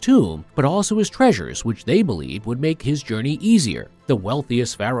pharaoh's tomb, but also his treasures, which they believed would make his journey easier. The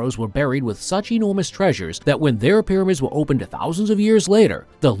wealthiest pharaohs were buried with such enormous treasures that when their pyramids were opened thousands of years later,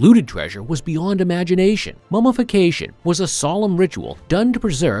 the looted treasure was beyond imagination. Mummification was a solemn ritual done to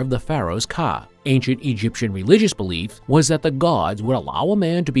preserve the pharaoh's Ka. Ancient Egyptian religious belief was that the gods would allow a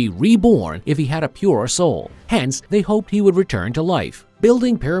man to be reborn if he had a pure soul. Hence, they hoped he would return to life.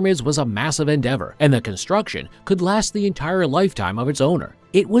 Building pyramids was a massive endeavor, and the construction could last the entire lifetime of its owner.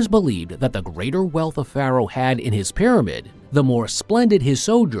 It was believed that the greater wealth a pharaoh had in his pyramid, the more splendid his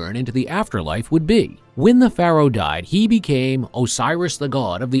sojourn into the afterlife would be. When the pharaoh died, he became Osiris, the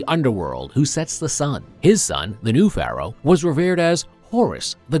god of the underworld who sets the sun. His son, the new pharaoh, was revered as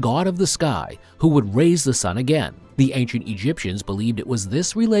Horus, the god of the sky, who would raise the sun again. The ancient Egyptians believed it was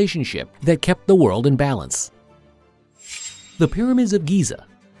this relationship that kept the world in balance. The Pyramids of Giza.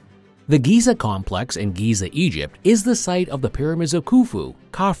 The Giza complex in Giza, Egypt, is the site of the pyramids of Khufu,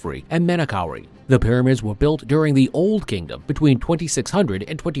 Khafre, and Menkaure. The pyramids were built during the Old Kingdom between 2600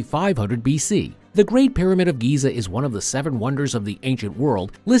 and 2500 BC. The Great Pyramid of Giza is one of the 7 wonders of the ancient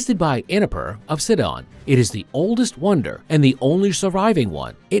world listed by Inapur of Sidon. It is the oldest wonder and the only surviving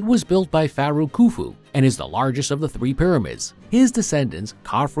one. It was built by Pharaoh Khufu and is the largest of the 3 pyramids. His descendants,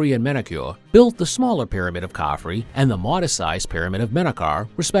 Khafre and Menkaure, built the smaller pyramid of Khafre and the modest-sized pyramid of Menkaure,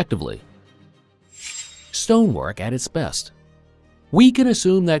 respectively. Stonework at its best. We can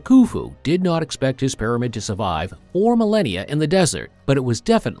assume that Khufu did not expect his pyramid to survive 4 millennia in the desert, but it was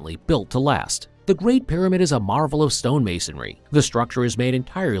definitely built to last. The Great Pyramid is a marvel of stonemasonry. The structure is made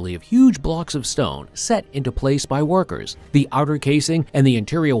entirely of huge blocks of stone set into place by workers. The outer casing and the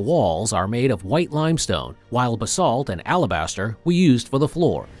interior walls are made of white limestone, while basalt and alabaster were used for the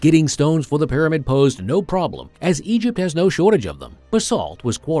floor. Getting stones for the pyramid posed no problem, as Egypt has no shortage of them. Basalt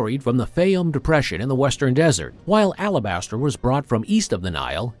was quarried from the Fayum Depression in the Western Desert, while alabaster was brought from east of the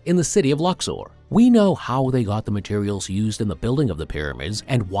Nile in the city of Luxor. We know how they got the materials used in the building of the pyramids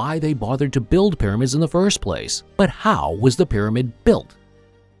and why they bothered to build pyramids in the first place. But how was the pyramid built?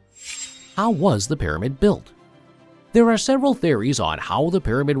 How was the pyramid built? There are several theories on how the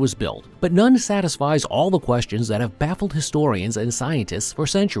pyramid was built, but none satisfies all the questions that have baffled historians and scientists for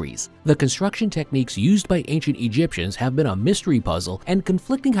centuries. The construction techniques used by ancient Egyptians have been a mystery puzzle, and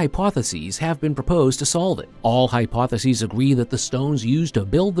conflicting hypotheses have been proposed to solve it. All hypotheses agree that the stones used to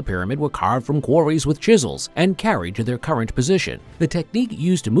build the pyramid were carved from quarries with chisels and carried to their current position. The technique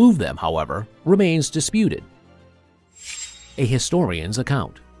used to move them, however, remains disputed. A historian's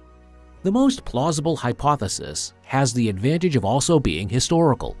account. The most plausible hypothesis has the advantage of also being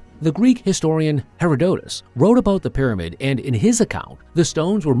historical. The Greek historian Herodotus wrote about the pyramid, and in his account, the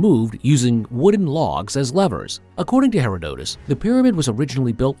stones were moved using wooden logs as levers. According to Herodotus, the pyramid was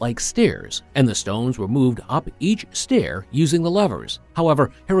originally built like stairs, and the stones were moved up each stair using the levers.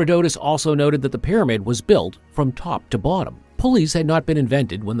 However, Herodotus also noted that the pyramid was built from top to bottom. Pulleys had not been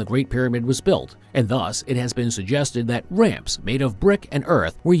invented when the Great Pyramid was built, and thus it has been suggested that ramps made of brick and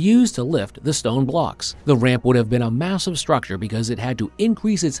earth were used to lift the stone blocks. The ramp would have been a massive structure because it had to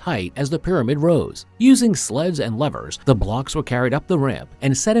increase its height as the pyramid rose. Using sleds and levers, the blocks were carried up the ramp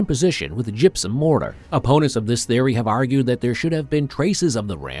and set in position with gypsum mortar. Opponents of this theory have argued that there should have been traces of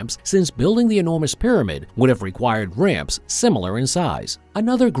the ramps, since building the enormous pyramid would have required ramps similar in size.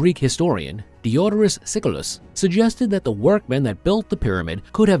 Another Greek historian, Diodorus Siculus, suggested that the workmen that built the pyramid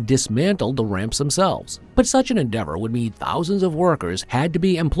could have dismantled the ramps themselves, but such an endeavor would mean thousands of workers had to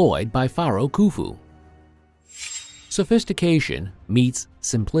be employed by Pharaoh Khufu. Sophistication meets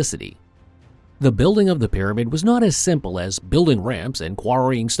simplicity. The building of the pyramid was not as simple as building ramps and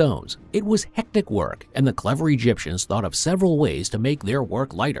quarrying stones. It was hectic work, and the clever Egyptians thought of several ways to make their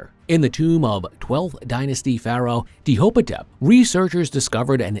work lighter. In the tomb of 12th dynasty pharaoh Dihotep, researchers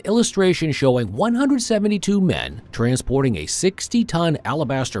discovered an illustration showing 172 men transporting a 60-ton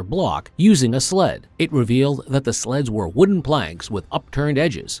alabaster block using a sled. It revealed that the sleds were wooden planks with upturned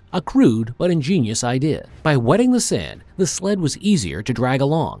edges, a crude but ingenious idea. By wetting the sand, the sled was easier to drag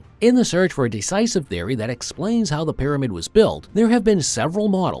along. In the search for a decisive theory that explains how the pyramid was built, there have been several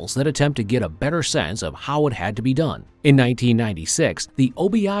models that attempt to get a better sense of how it had to be done. In 1996, the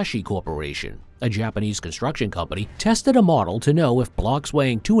Obayashi Corporation, a Japanese construction company, tested a model to know if blocks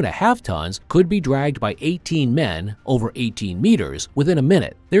weighing 2.5 tons could be dragged by 18 men over 18 meters within a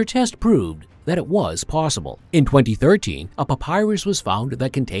minute. Their test proved that it was possible. In 2013, a papyrus was found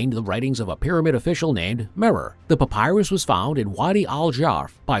that contained the writings of a pyramid official named Merer. The papyrus was found in Wadi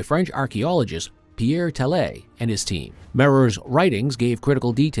al-Jarf by French archaeologist Pierre Tellet and his team. Merer's writings gave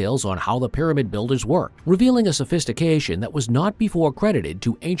critical details on how the pyramid builders worked, revealing a sophistication that was not before credited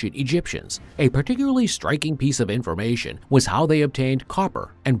to ancient Egyptians. A particularly striking piece of information was how they obtained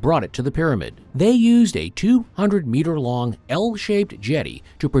copper and brought it to the pyramid. They used a 200-meter-long L-shaped jetty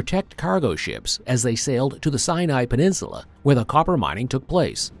to protect cargo ships as they sailed to the Sinai Peninsula, where the copper mining took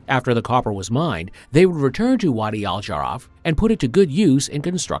place. After the copper was mined, they would return to Wadi al-Jarf and put it to good use in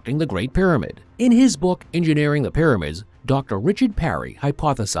constructing the Great Pyramid. In his book, Engineering the Pyramids, Dr. Richard Parry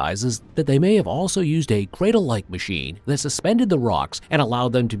hypothesizes that they may have also used a cradle-like machine that suspended the rocks and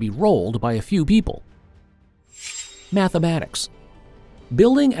allowed them to be rolled by a few people. Mathematics.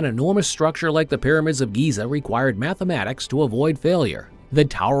 Building an enormous structure like the pyramids of Giza required mathematics to avoid failure. The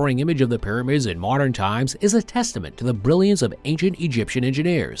towering image of the pyramids in modern times is a testament to the brilliance of ancient Egyptian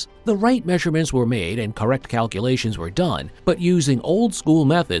engineers. The right measurements were made and correct calculations were done, but using old-school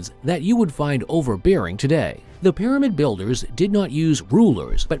methods that you would find overbearing today. The pyramid builders did not use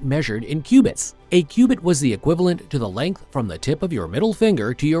rulers, but measured in cubits. A cubit was the equivalent to the length from the tip of your middle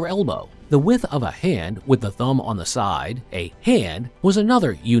finger to your elbow. The width of a hand with the thumb on the side, a hand, was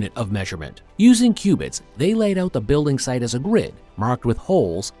another unit of measurement. Using cubits, they laid out the building site as a grid, marked with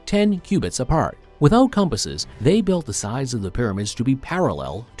holes 10 cubits apart. Without compasses, they built the sides of the pyramids to be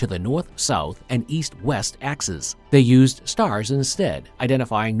parallel to the north-south and east-west axes. They used stars instead,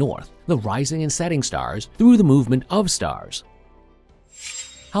 identifying north, the rising and setting stars, through the movement of stars.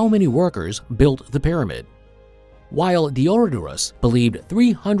 How many workers built the pyramid? While Diodorus believed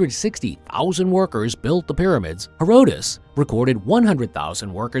 360,000 workers built the pyramids, Herodotus recorded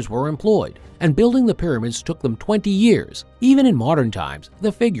 100,000 workers were employed, and building the pyramids took them 20 years. Even in modern times,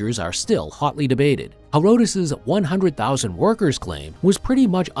 the figures are still hotly debated. Herodotus' 100,000 workers claim was pretty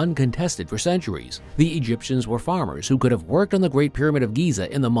much uncontested for centuries. The Egyptians were farmers who could have worked on the Great Pyramid of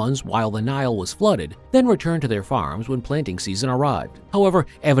Giza in the months while the Nile was flooded, then returned to their farms when planting season arrived. However,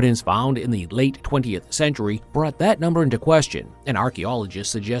 evidence found in the late 20th century brought that number into question, and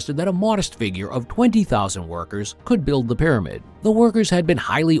archaeologists suggested that a modest figure of 20,000 workers could build the pyramid. The workers had been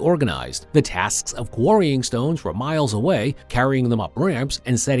highly organized. The tasks of quarrying stones from miles away, carrying them up ramps,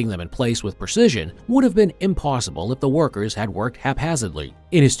 and setting them in place with precision would have been impossible if the workers had worked haphazardly.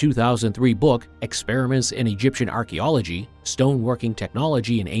 In his 2003 book, Experiments in Egyptian Archaeology, Stoneworking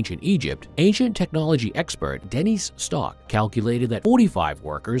Technology in Ancient Egypt, ancient technology expert Dennis Stock calculated that 45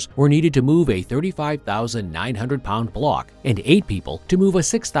 workers were needed to move a 35,900-pound block and 8 people to move a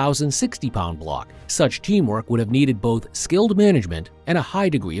 6,060-pound block. Such teamwork would have needed both skilled management and a high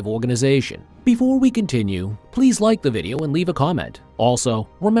degree of organization. Before we continue, please like the video and leave a comment. Also,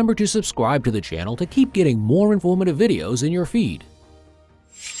 remember to subscribe to the channel to keep getting more informative videos in your feed.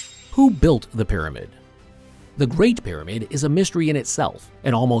 Who built the pyramid? The Great Pyramid is a mystery in itself,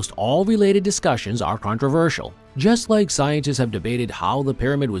 and almost all related discussions are controversial. Just like scientists have debated how the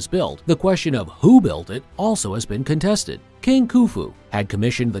pyramid was built, the question of who built it also has been contested. King Khufu had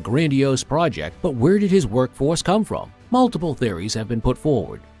commissioned the grandiose project, but where did his workforce come from? Multiple theories have been put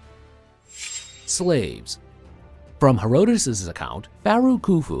forward. Slaves. From Herodotus' account, Pharaoh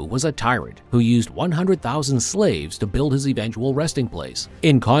Khufu was a tyrant who used 100,000 slaves to build his eventual resting place.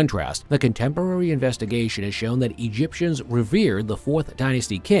 In contrast, the contemporary investigation has shown that Egyptians revered the 4th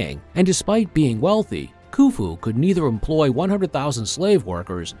dynasty king, and despite being wealthy, Khufu could neither employ 100,000 slave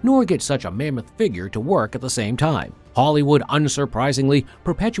workers nor get such a mammoth figure to work at the same time. Hollywood, unsurprisingly,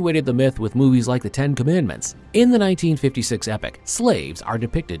 perpetuated the myth with movies like The Ten Commandments. In the 1956 epic, slaves are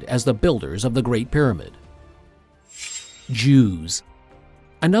depicted as the builders of the Great Pyramid. Jews.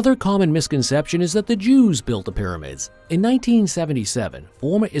 Another common misconception is that the Jews built the pyramids. In 1977,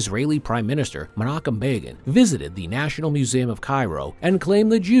 former Israeli Prime Minister Menachem Begin visited the National Museum of Cairo and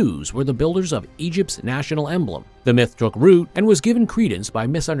claimed the Jews were the builders of Egypt's national emblem. The myth took root and was given credence by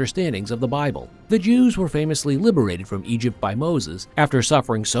misunderstandings of the Bible. The Jews were famously liberated from Egypt by Moses after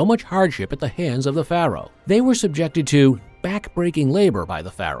suffering so much hardship at the hands of the Pharaoh. They were subjected to back-breaking labor by the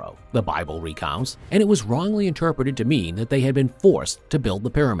Pharaoh, the Bible recounts, and it was wrongly interpreted to mean that they had been forced to build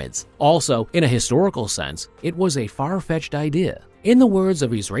the pyramids. Also, in a historical sense, it was a far-fetched idea. In the words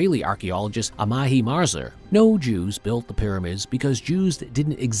of Israeli archaeologist Amahi Marzer, no Jews built the pyramids because Jews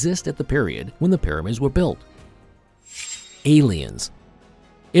didn't exist at the period when the pyramids were built. Aliens.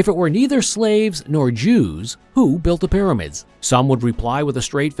 If it were neither slaves nor Jews, who built the pyramids? Some would reply with a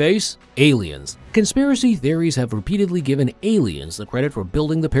straight face, aliens. Conspiracy theories have repeatedly given aliens the credit for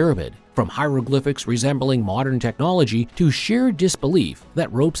building the pyramid, from hieroglyphics resembling modern technology to sheer disbelief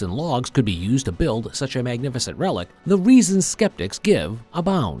that ropes and logs could be used to build such a magnificent relic. The reasons skeptics give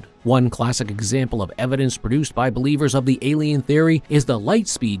abound. One classic example of evidence produced by believers of the alien theory is the light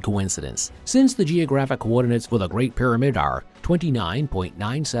speed coincidence. Since the geographic coordinates for the Great Pyramid are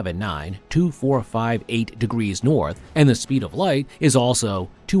 29.9792458 degrees north, and the speed of light is also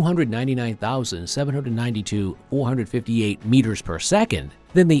 299,792,458 meters per second,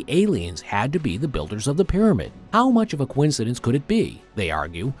 then the aliens had to be the builders of the pyramid. How much of a coincidence could it be, they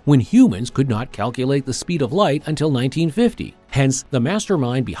argue, when humans could not calculate the speed of light until 1950? Hence, the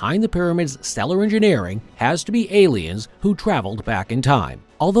mastermind behind the pyramid's stellar engineering has to be aliens who traveled back in time.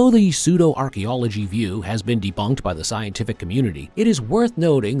 Although the pseudo-archaeology view has been debunked by the scientific community, it is worth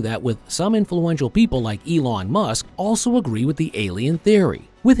noting that with some influential people like Elon Musk also agree with the alien theory.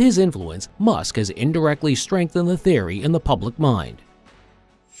 With his influence, Musk has indirectly strengthened the theory in the public mind.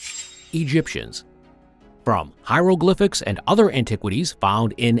 Egyptians. From hieroglyphics and other antiquities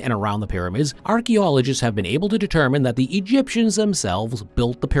found in and around the pyramids, archaeologists have been able to determine that the Egyptians themselves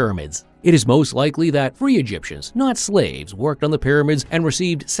built the pyramids. It is most likely that free Egyptians, not slaves, worked on the pyramids and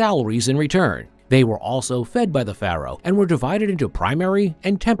received salaries in return. They were also fed by the pharaoh and were divided into primary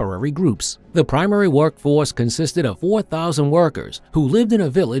and temporary groups. The primary workforce consisted of 4,000 workers who lived in a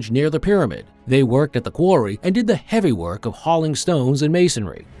village near the pyramid. They worked at the quarry and did the heavy work of hauling stones and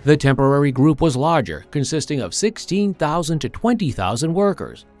masonry. The temporary group was larger, consisting of 16,000 to 20,000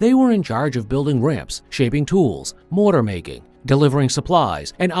 workers. They were in charge of building ramps, shaping tools, mortar making, delivering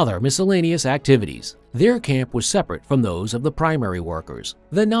supplies, and other miscellaneous activities. Their camp was separate from those of the primary workers.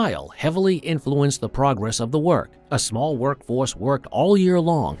 The Nile heavily influenced the progress of the work. A small workforce worked all year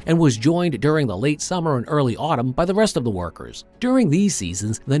long and was joined during the late summer and early autumn by the rest of the workers. During these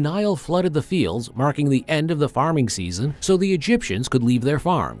seasons, the Nile flooded the fields, marking the end of the farming season so the Egyptians could leave their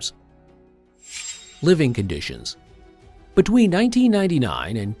farms. Living conditions. Between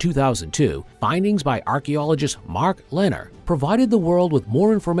 1999 and 2002, findings by archaeologist Mark Lenner provided the world with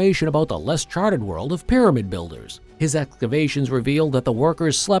more information about the less charted world of pyramid builders. His excavations revealed that the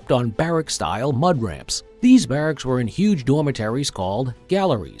workers slept on barrack-style mud ramps. These barracks were in huge dormitories called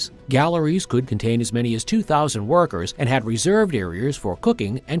galleries. Galleries could contain as many as 2,000 workers and had reserved areas for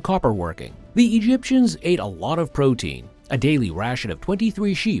cooking and copperworking. The Egyptians ate a lot of protein. A daily ration of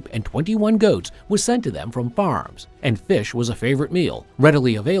 23 sheep and 21 goats was sent to them from farms, and fish was a favorite meal,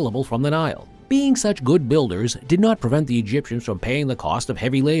 readily available from the Nile. Being such good builders did not prevent the Egyptians from paying the cost of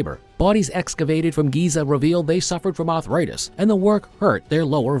heavy labor. Bodies excavated from Giza revealed they suffered from arthritis, and the work hurt their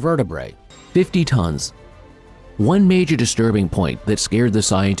lower vertebrae. 50 tons. One major disturbing point that scared the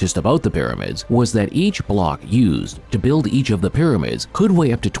scientists about the pyramids was that each block used to build each of the pyramids could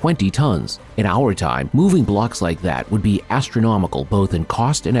weigh up to 20 tons. In our time, moving blocks like that would be astronomical both in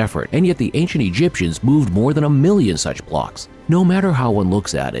cost and effort, and yet the ancient Egyptians moved more than 1 million such blocks. No matter how one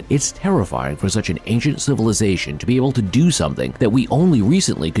looks at it, it's terrifying for such an ancient civilization to be able to do something that we only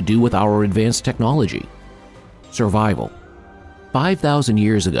recently could do with our advanced technology. Survival. 5,000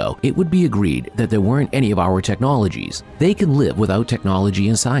 years ago, it would be agreed that there weren't any of our technologies. They can live without technology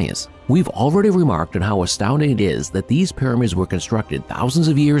and science. We've already remarked on how astounding it is that these pyramids were constructed thousands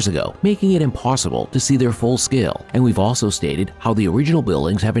of years ago, making it impossible to see their full scale. And we've also stated how the original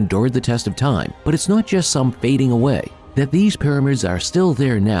buildings have endured the test of time, but it's not just some fading away. That these pyramids are still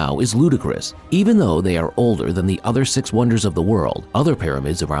there now is ludicrous. Even though they are older than the other 6 wonders of the world, other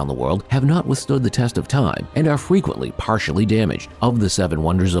pyramids around the world have not withstood the test of time and are frequently partially damaged. Of the 7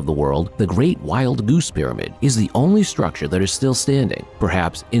 wonders of the world, the Great Wild Goose Pyramid is the only structure that is still standing,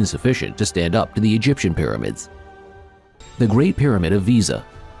 perhaps insufficient to stand up to the Egyptian pyramids. The Great Pyramid of Giza.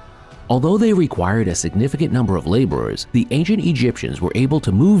 Although they required a significant number of laborers, the ancient Egyptians were able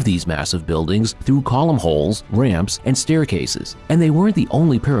to move these massive buildings through column holes, ramps, and staircases, and they weren't the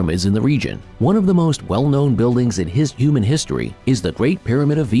only pyramids in the region. One of the most well-known buildings in human history is the Great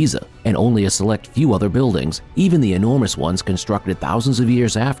Pyramid of Giza, and only a select few other buildings, even the enormous ones constructed thousands of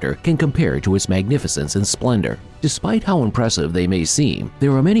years after, can compare to its magnificence and splendor. Despite how impressive they may seem,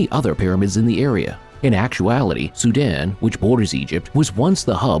 there are many other pyramids in the area. In actuality, Sudan, which borders Egypt, was once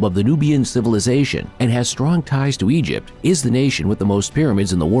the hub of the Nubian civilization and has strong ties to Egypt, is the nation with the most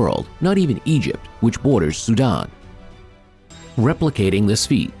pyramids in the world, not even Egypt, which borders Sudan. Replicating this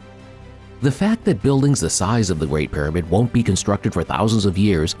feat. The fact that buildings the size of the Great Pyramid won't be constructed for thousands of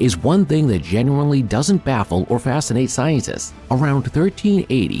years is one thing that genuinely doesn't baffle or fascinate scientists. Around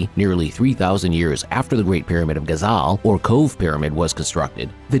 1380, nearly 3,000 years after the Great Pyramid of Giza or Cove Pyramid was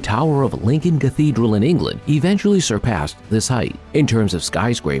constructed, the Tower of Lincoln Cathedral in England eventually surpassed this height. In terms of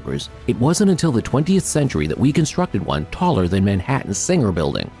skyscrapers, it wasn't until the 20th century that we constructed one taller than Manhattan's Singer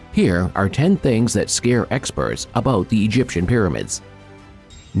Building. Here are 10 things that scare experts about the Egyptian pyramids.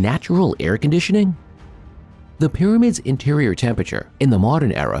 Natural air conditioning? The pyramid's interior temperature. In the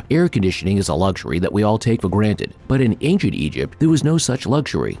modern era, air conditioning is a luxury that we all take for granted, but in ancient Egypt, there was no such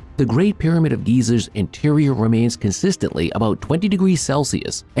luxury. The Great Pyramid of Giza's interior remains consistently about 20 degrees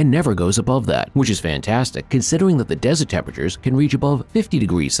Celsius and never goes above that, which is fantastic considering that the desert temperatures can reach above 50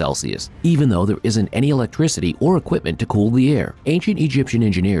 degrees Celsius, even though there isn't any electricity or equipment to cool the air. Ancient Egyptian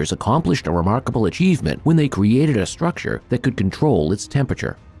engineers accomplished a remarkable achievement when they created a structure that could control its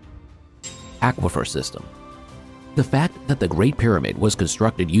temperature. Aquifer system. The fact that the Great Pyramid was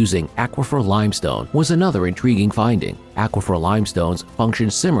constructed using aquifer limestone was another intriguing finding. Aquifer limestones function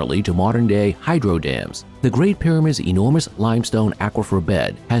similarly to modern-day hydro dams. The Great Pyramid's enormous limestone aquifer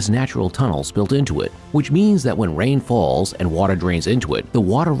bed has natural tunnels built into it, which means that when rain falls and water drains into it, the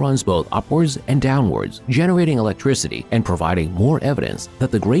water runs both upwards and downwards, generating electricity and providing more evidence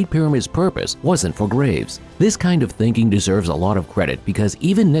that the Great Pyramid's purpose wasn't for graves. This kind of thinking deserves a lot of credit because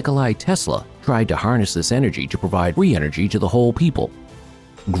even Nikola Tesla tried to harness this energy to provide free energy to the whole people.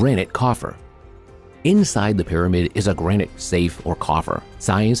 Granite coffer. Inside the pyramid is a granite safe or coffer.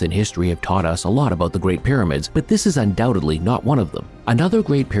 Science and history have taught us a lot about the Great Pyramids, but this is undoubtedly not one of them. Another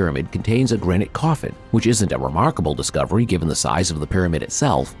Great Pyramid contains a granite coffin, which isn't a remarkable discovery given the size of the pyramid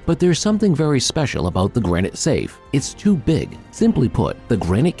itself, but there's something very special about the granite safe. It's too big. Simply put, the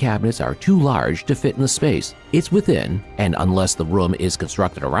granite cabinets are too large to fit in the space. It's within, and unless the room is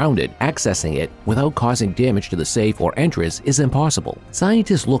constructed around it, accessing it without causing damage to the safe or entrance is impossible.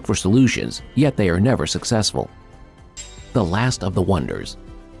 Scientists look for solutions, yet they are never successful. The last of the wonders.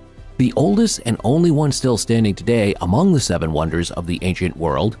 The oldest and only one still standing today among the 7 wonders of the ancient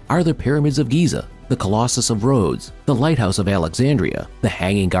world are the pyramids of Giza, the Colossus of Rhodes, the Lighthouse of Alexandria, the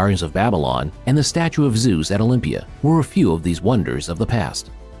Hanging Gardens of Babylon, and the statue of Zeus at Olympia were a few of these wonders of the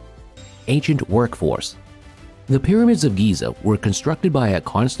past. Ancient workforce. The pyramids of Giza were constructed by a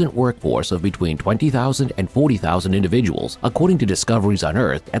constant workforce of between 20,000 and 40,000 individuals, according to discoveries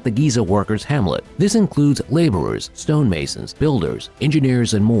unearthed at the Giza workers' hamlet. This includes laborers, stonemasons, builders,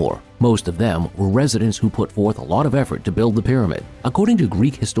 engineers, and more. Most of them were residents who put forth a lot of effort to build the pyramid. According to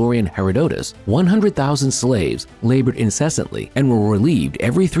Greek historian Herodotus, 100,000 slaves labored incessantly and were relieved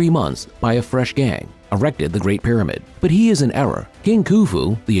every 3 months by a fresh gang erected the Great Pyramid. But he is in error. King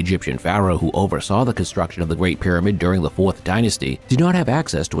Khufu, the Egyptian pharaoh who oversaw the construction of the Great Pyramid during the 4th dynasty, did not have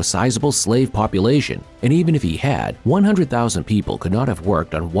access to a sizable slave population, and even if he had, 100,000 people could not have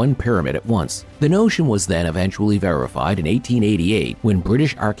worked on one pyramid at once. The notion was then eventually verified in 1888 when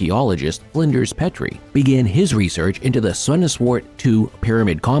British archaeologist Flinders Petrie began his research into the Senuswart II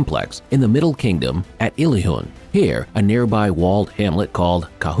pyramid complex in the Middle Kingdom at Ilihun. Here, a nearby walled hamlet called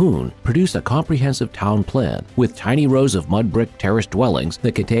Kahun produced a comprehensive town plan with tiny rows of mud brick terraced dwellings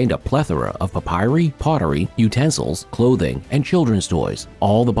that contained a plethora of papyri, pottery, utensils, clothing, and children's toys,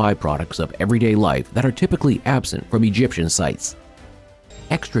 all the byproducts of everyday life that are typically absent from Egyptian sites.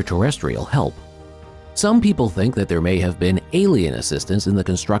 Extraterrestrial help. Some people think that there may have been alien assistance in the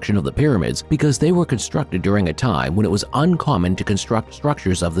construction of the pyramids because they were constructed during a time when it was uncommon to construct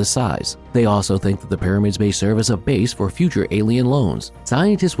structures of this size. They also think that the pyramids may serve as a base for future alien loans.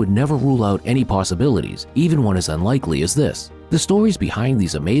 Scientists would never rule out any possibilities, even one as unlikely as this. The stories behind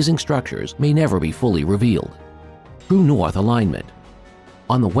these amazing structures may never be fully revealed. True north alignment.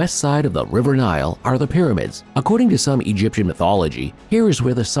 On the west side of the River Nile are the pyramids. According to some Egyptian mythology, here is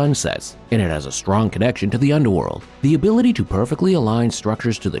where the sun sets, and it has a strong connection to the underworld. The ability to perfectly align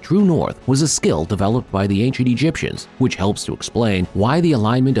structures to the true north was a skill developed by the ancient Egyptians, which helps to explain why the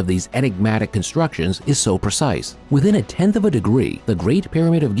alignment of these enigmatic constructions is so precise. Within a tenth of a degree, the Great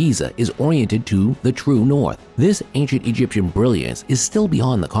Pyramid of Giza is oriented to the true north. This ancient Egyptian brilliance is still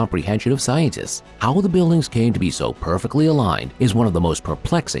beyond the comprehension of scientists. How the buildings came to be so perfectly aligned is one of the most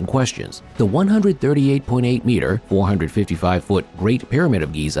perplexing questions. The 138.8-meter, 455-foot Great Pyramid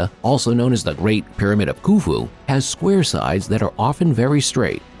of Giza, also known as the Great Pyramid of Khufu, has square sides that are often very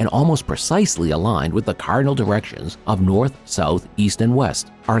straight and almost precisely aligned with the cardinal directions of north, south, east, and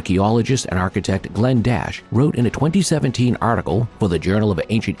west. Archaeologist and architect Glenn Dash wrote in a 2017 article for the Journal of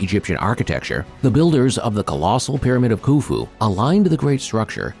Ancient Egyptian Architecture, the builders of the colossal Pyramid of Khufu aligned the great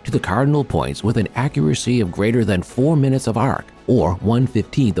structure to the cardinal points with an accuracy of greater than 4 minutes of arc, or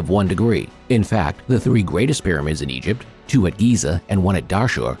 1/15th of 1 degree. In fact, the 3 greatest pyramids in Egypt, 2 at Giza and 1 at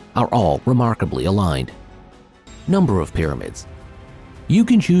Dashur, are all remarkably aligned. Number of pyramids. You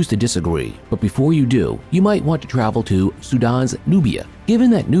can choose to disagree, but before you do, you might want to travel to Sudan's Nubia.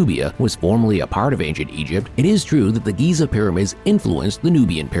 Given that Nubia was formerly a part of ancient Egypt, it is true that the Giza pyramids influenced the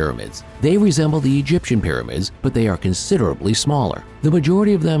Nubian pyramids. They resemble the Egyptian pyramids, but they are considerably smaller. The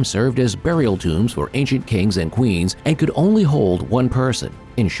majority of them served as burial tombs for ancient kings and queens and could only hold one person.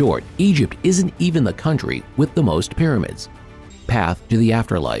 In short, Egypt isn't even the country with the most pyramids. Path to the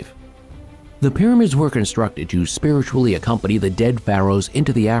afterlife. The pyramids were constructed to spiritually accompany the dead pharaohs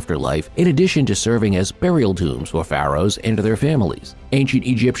into the afterlife, in addition to serving as burial tombs for pharaohs and their families. Ancient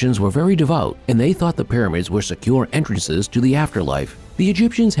Egyptians were very devout, and they thought the pyramids were secure entrances to the afterlife. The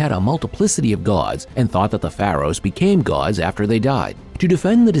Egyptians had a multiplicity of gods and thought that the pharaohs became gods after they died. To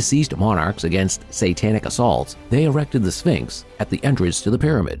defend the deceased monarchs against satanic assaults, they erected the Sphinx at the entrance to the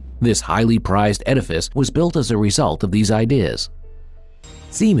pyramid. This highly prized edifice was built as a result of these ideas.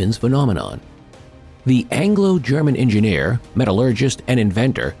 Siemens phenomenon. The Anglo-German engineer, metallurgist, and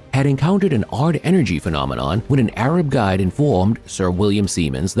inventor had encountered an odd energy phenomenon when an Arab guide informed Sir William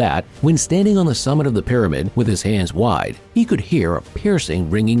Siemens that, when standing on the summit of the pyramid with his hands wide, he could hear a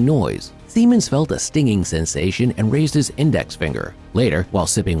piercing, ringing noise. Siemens felt a stinging sensation and raised his index finger. Later, while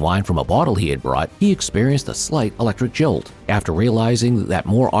sipping wine from a bottle he had brought, he experienced a slight electric jolt. After realizing that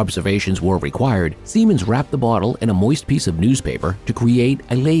more observations were required, Siemens wrapped the bottle in a moist piece of newspaper to create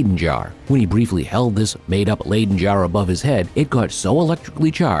a Leyden jar. When he briefly held this made-up Leyden jar above his head, it got so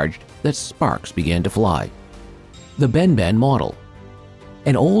electrically charged that sparks began to fly. The Benben model.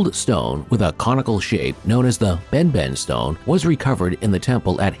 An old stone with a conical shape known as the Benben stone was recovered in the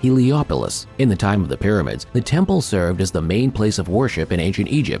temple at Heliopolis. In the time of the pyramids, the temple served as the main place of worship in ancient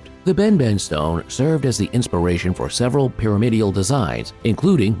Egypt. The Benben stone served as the inspiration for several pyramidal designs,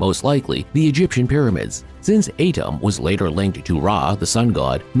 including, most likely, the Egyptian pyramids. Since Atum was later linked to Ra, the sun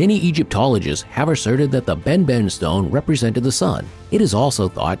god, many Egyptologists have asserted that the Benben stone represented the sun. It is also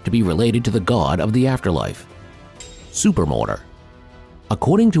thought to be related to the god of the afterlife. Supermortar.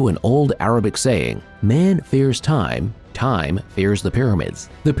 According to an old Arabic saying, man fears time, time fears the pyramids.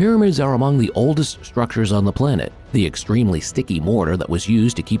 The pyramids are among the oldest structures on the planet. The extremely sticky mortar that was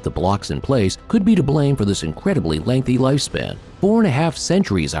used to keep the blocks in place could be to blame for this incredibly lengthy lifespan. 4.5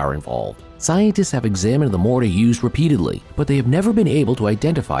 centuries are involved. Scientists have examined the mortar used repeatedly, but they have never been able to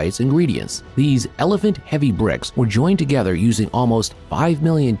identify its ingredients. These elephant-heavy bricks were joined together using almost 5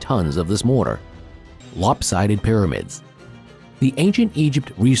 million tons of this mortar. Lopsided pyramids. The Ancient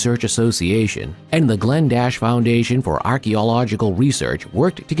Egypt Research Association and the Glenn Dash Foundation for Archaeological Research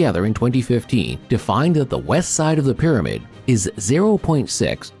worked together in 2015 to find that the west side of the pyramid is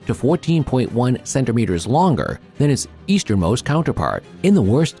 0.6 to 14.1 centimeters longer than its easternmost counterpart. In the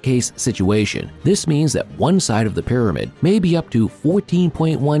worst-case situation, this means that one side of the pyramid may be up to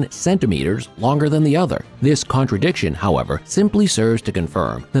 14.1 centimeters longer than the other. This contradiction, however, simply serves to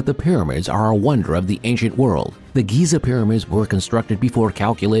confirm that the pyramids are a wonder of the ancient world. The Giza pyramids were constructed before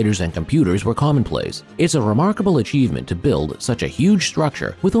calculators and computers were commonplace. It's a remarkable achievement to build such a huge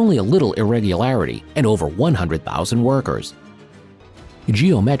structure with only a little irregularity and over 100,000 workers.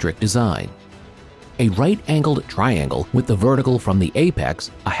 Geometric design. A right-angled triangle with the vertical from the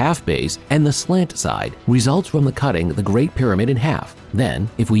apex, a half base, and the slant side results from the cutting the Great Pyramid in half. Then,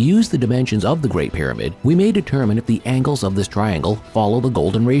 if we use the dimensions of the Great Pyramid, we may determine if the angles of this triangle follow the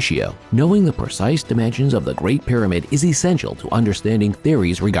golden ratio. Knowing the precise dimensions of the Great Pyramid is essential to understanding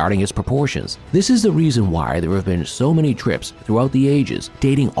theories regarding its proportions. This is the reason why there have been so many trips throughout the ages,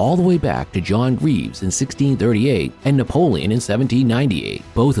 dating all the way back to John Greaves in 1638 and Napoleon in 1798,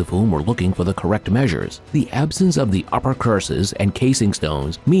 both of whom were looking for the correct measurement measures. The absence of the upper curses and casing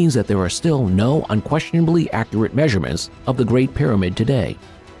stones means that there are still no unquestionably accurate measurements of the Great Pyramid today.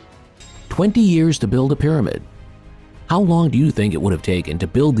 20 years to build a pyramid. How long do you think it would have taken to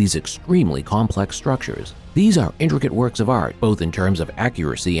build these extremely complex structures? These are intricate works of art, both in terms of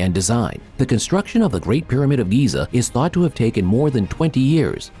accuracy and design. The construction of the Great Pyramid of Giza is thought to have taken more than 20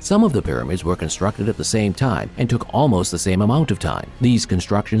 years. Some of the pyramids were constructed at the same time and took almost the same amount of time. These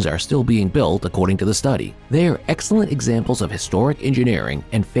constructions are still being built according to the study. They are excellent examples of historic engineering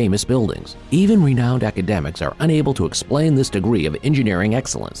and famous buildings. Even renowned academics are unable to explain this degree of engineering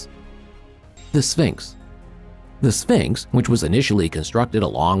excellence. The Sphinx. The Sphinx, which was initially constructed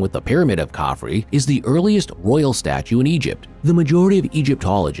along with the Pyramid of Khafre, is the earliest royal statue in Egypt. The majority of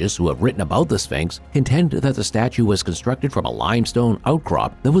Egyptologists who have written about the Sphinx contend that the statue was constructed from a limestone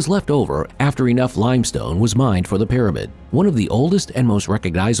outcrop that was left over after enough limestone was mined for the pyramid. One of the oldest and most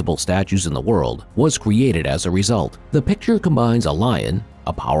recognizable statues in the world was created as a result. The picture combines a lion,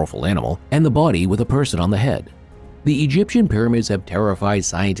 a powerful animal, and the body with a person on the head. The Egyptian pyramids have terrified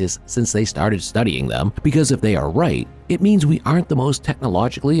scientists since they started studying them, because if they are right, it means we aren't the most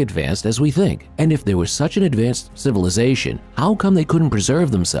technologically advanced as we think. And if there was such an advanced civilization, how come they couldn't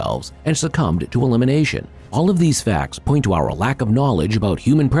preserve themselves and succumbed to elimination? All of these facts point to our lack of knowledge about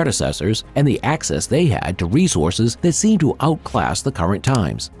human predecessors and the access they had to resources that seem to outclass the current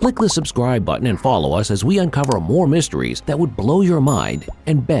times. Click the subscribe button and follow us as we uncover more mysteries that would blow your mind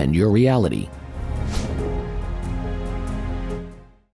and bend your reality.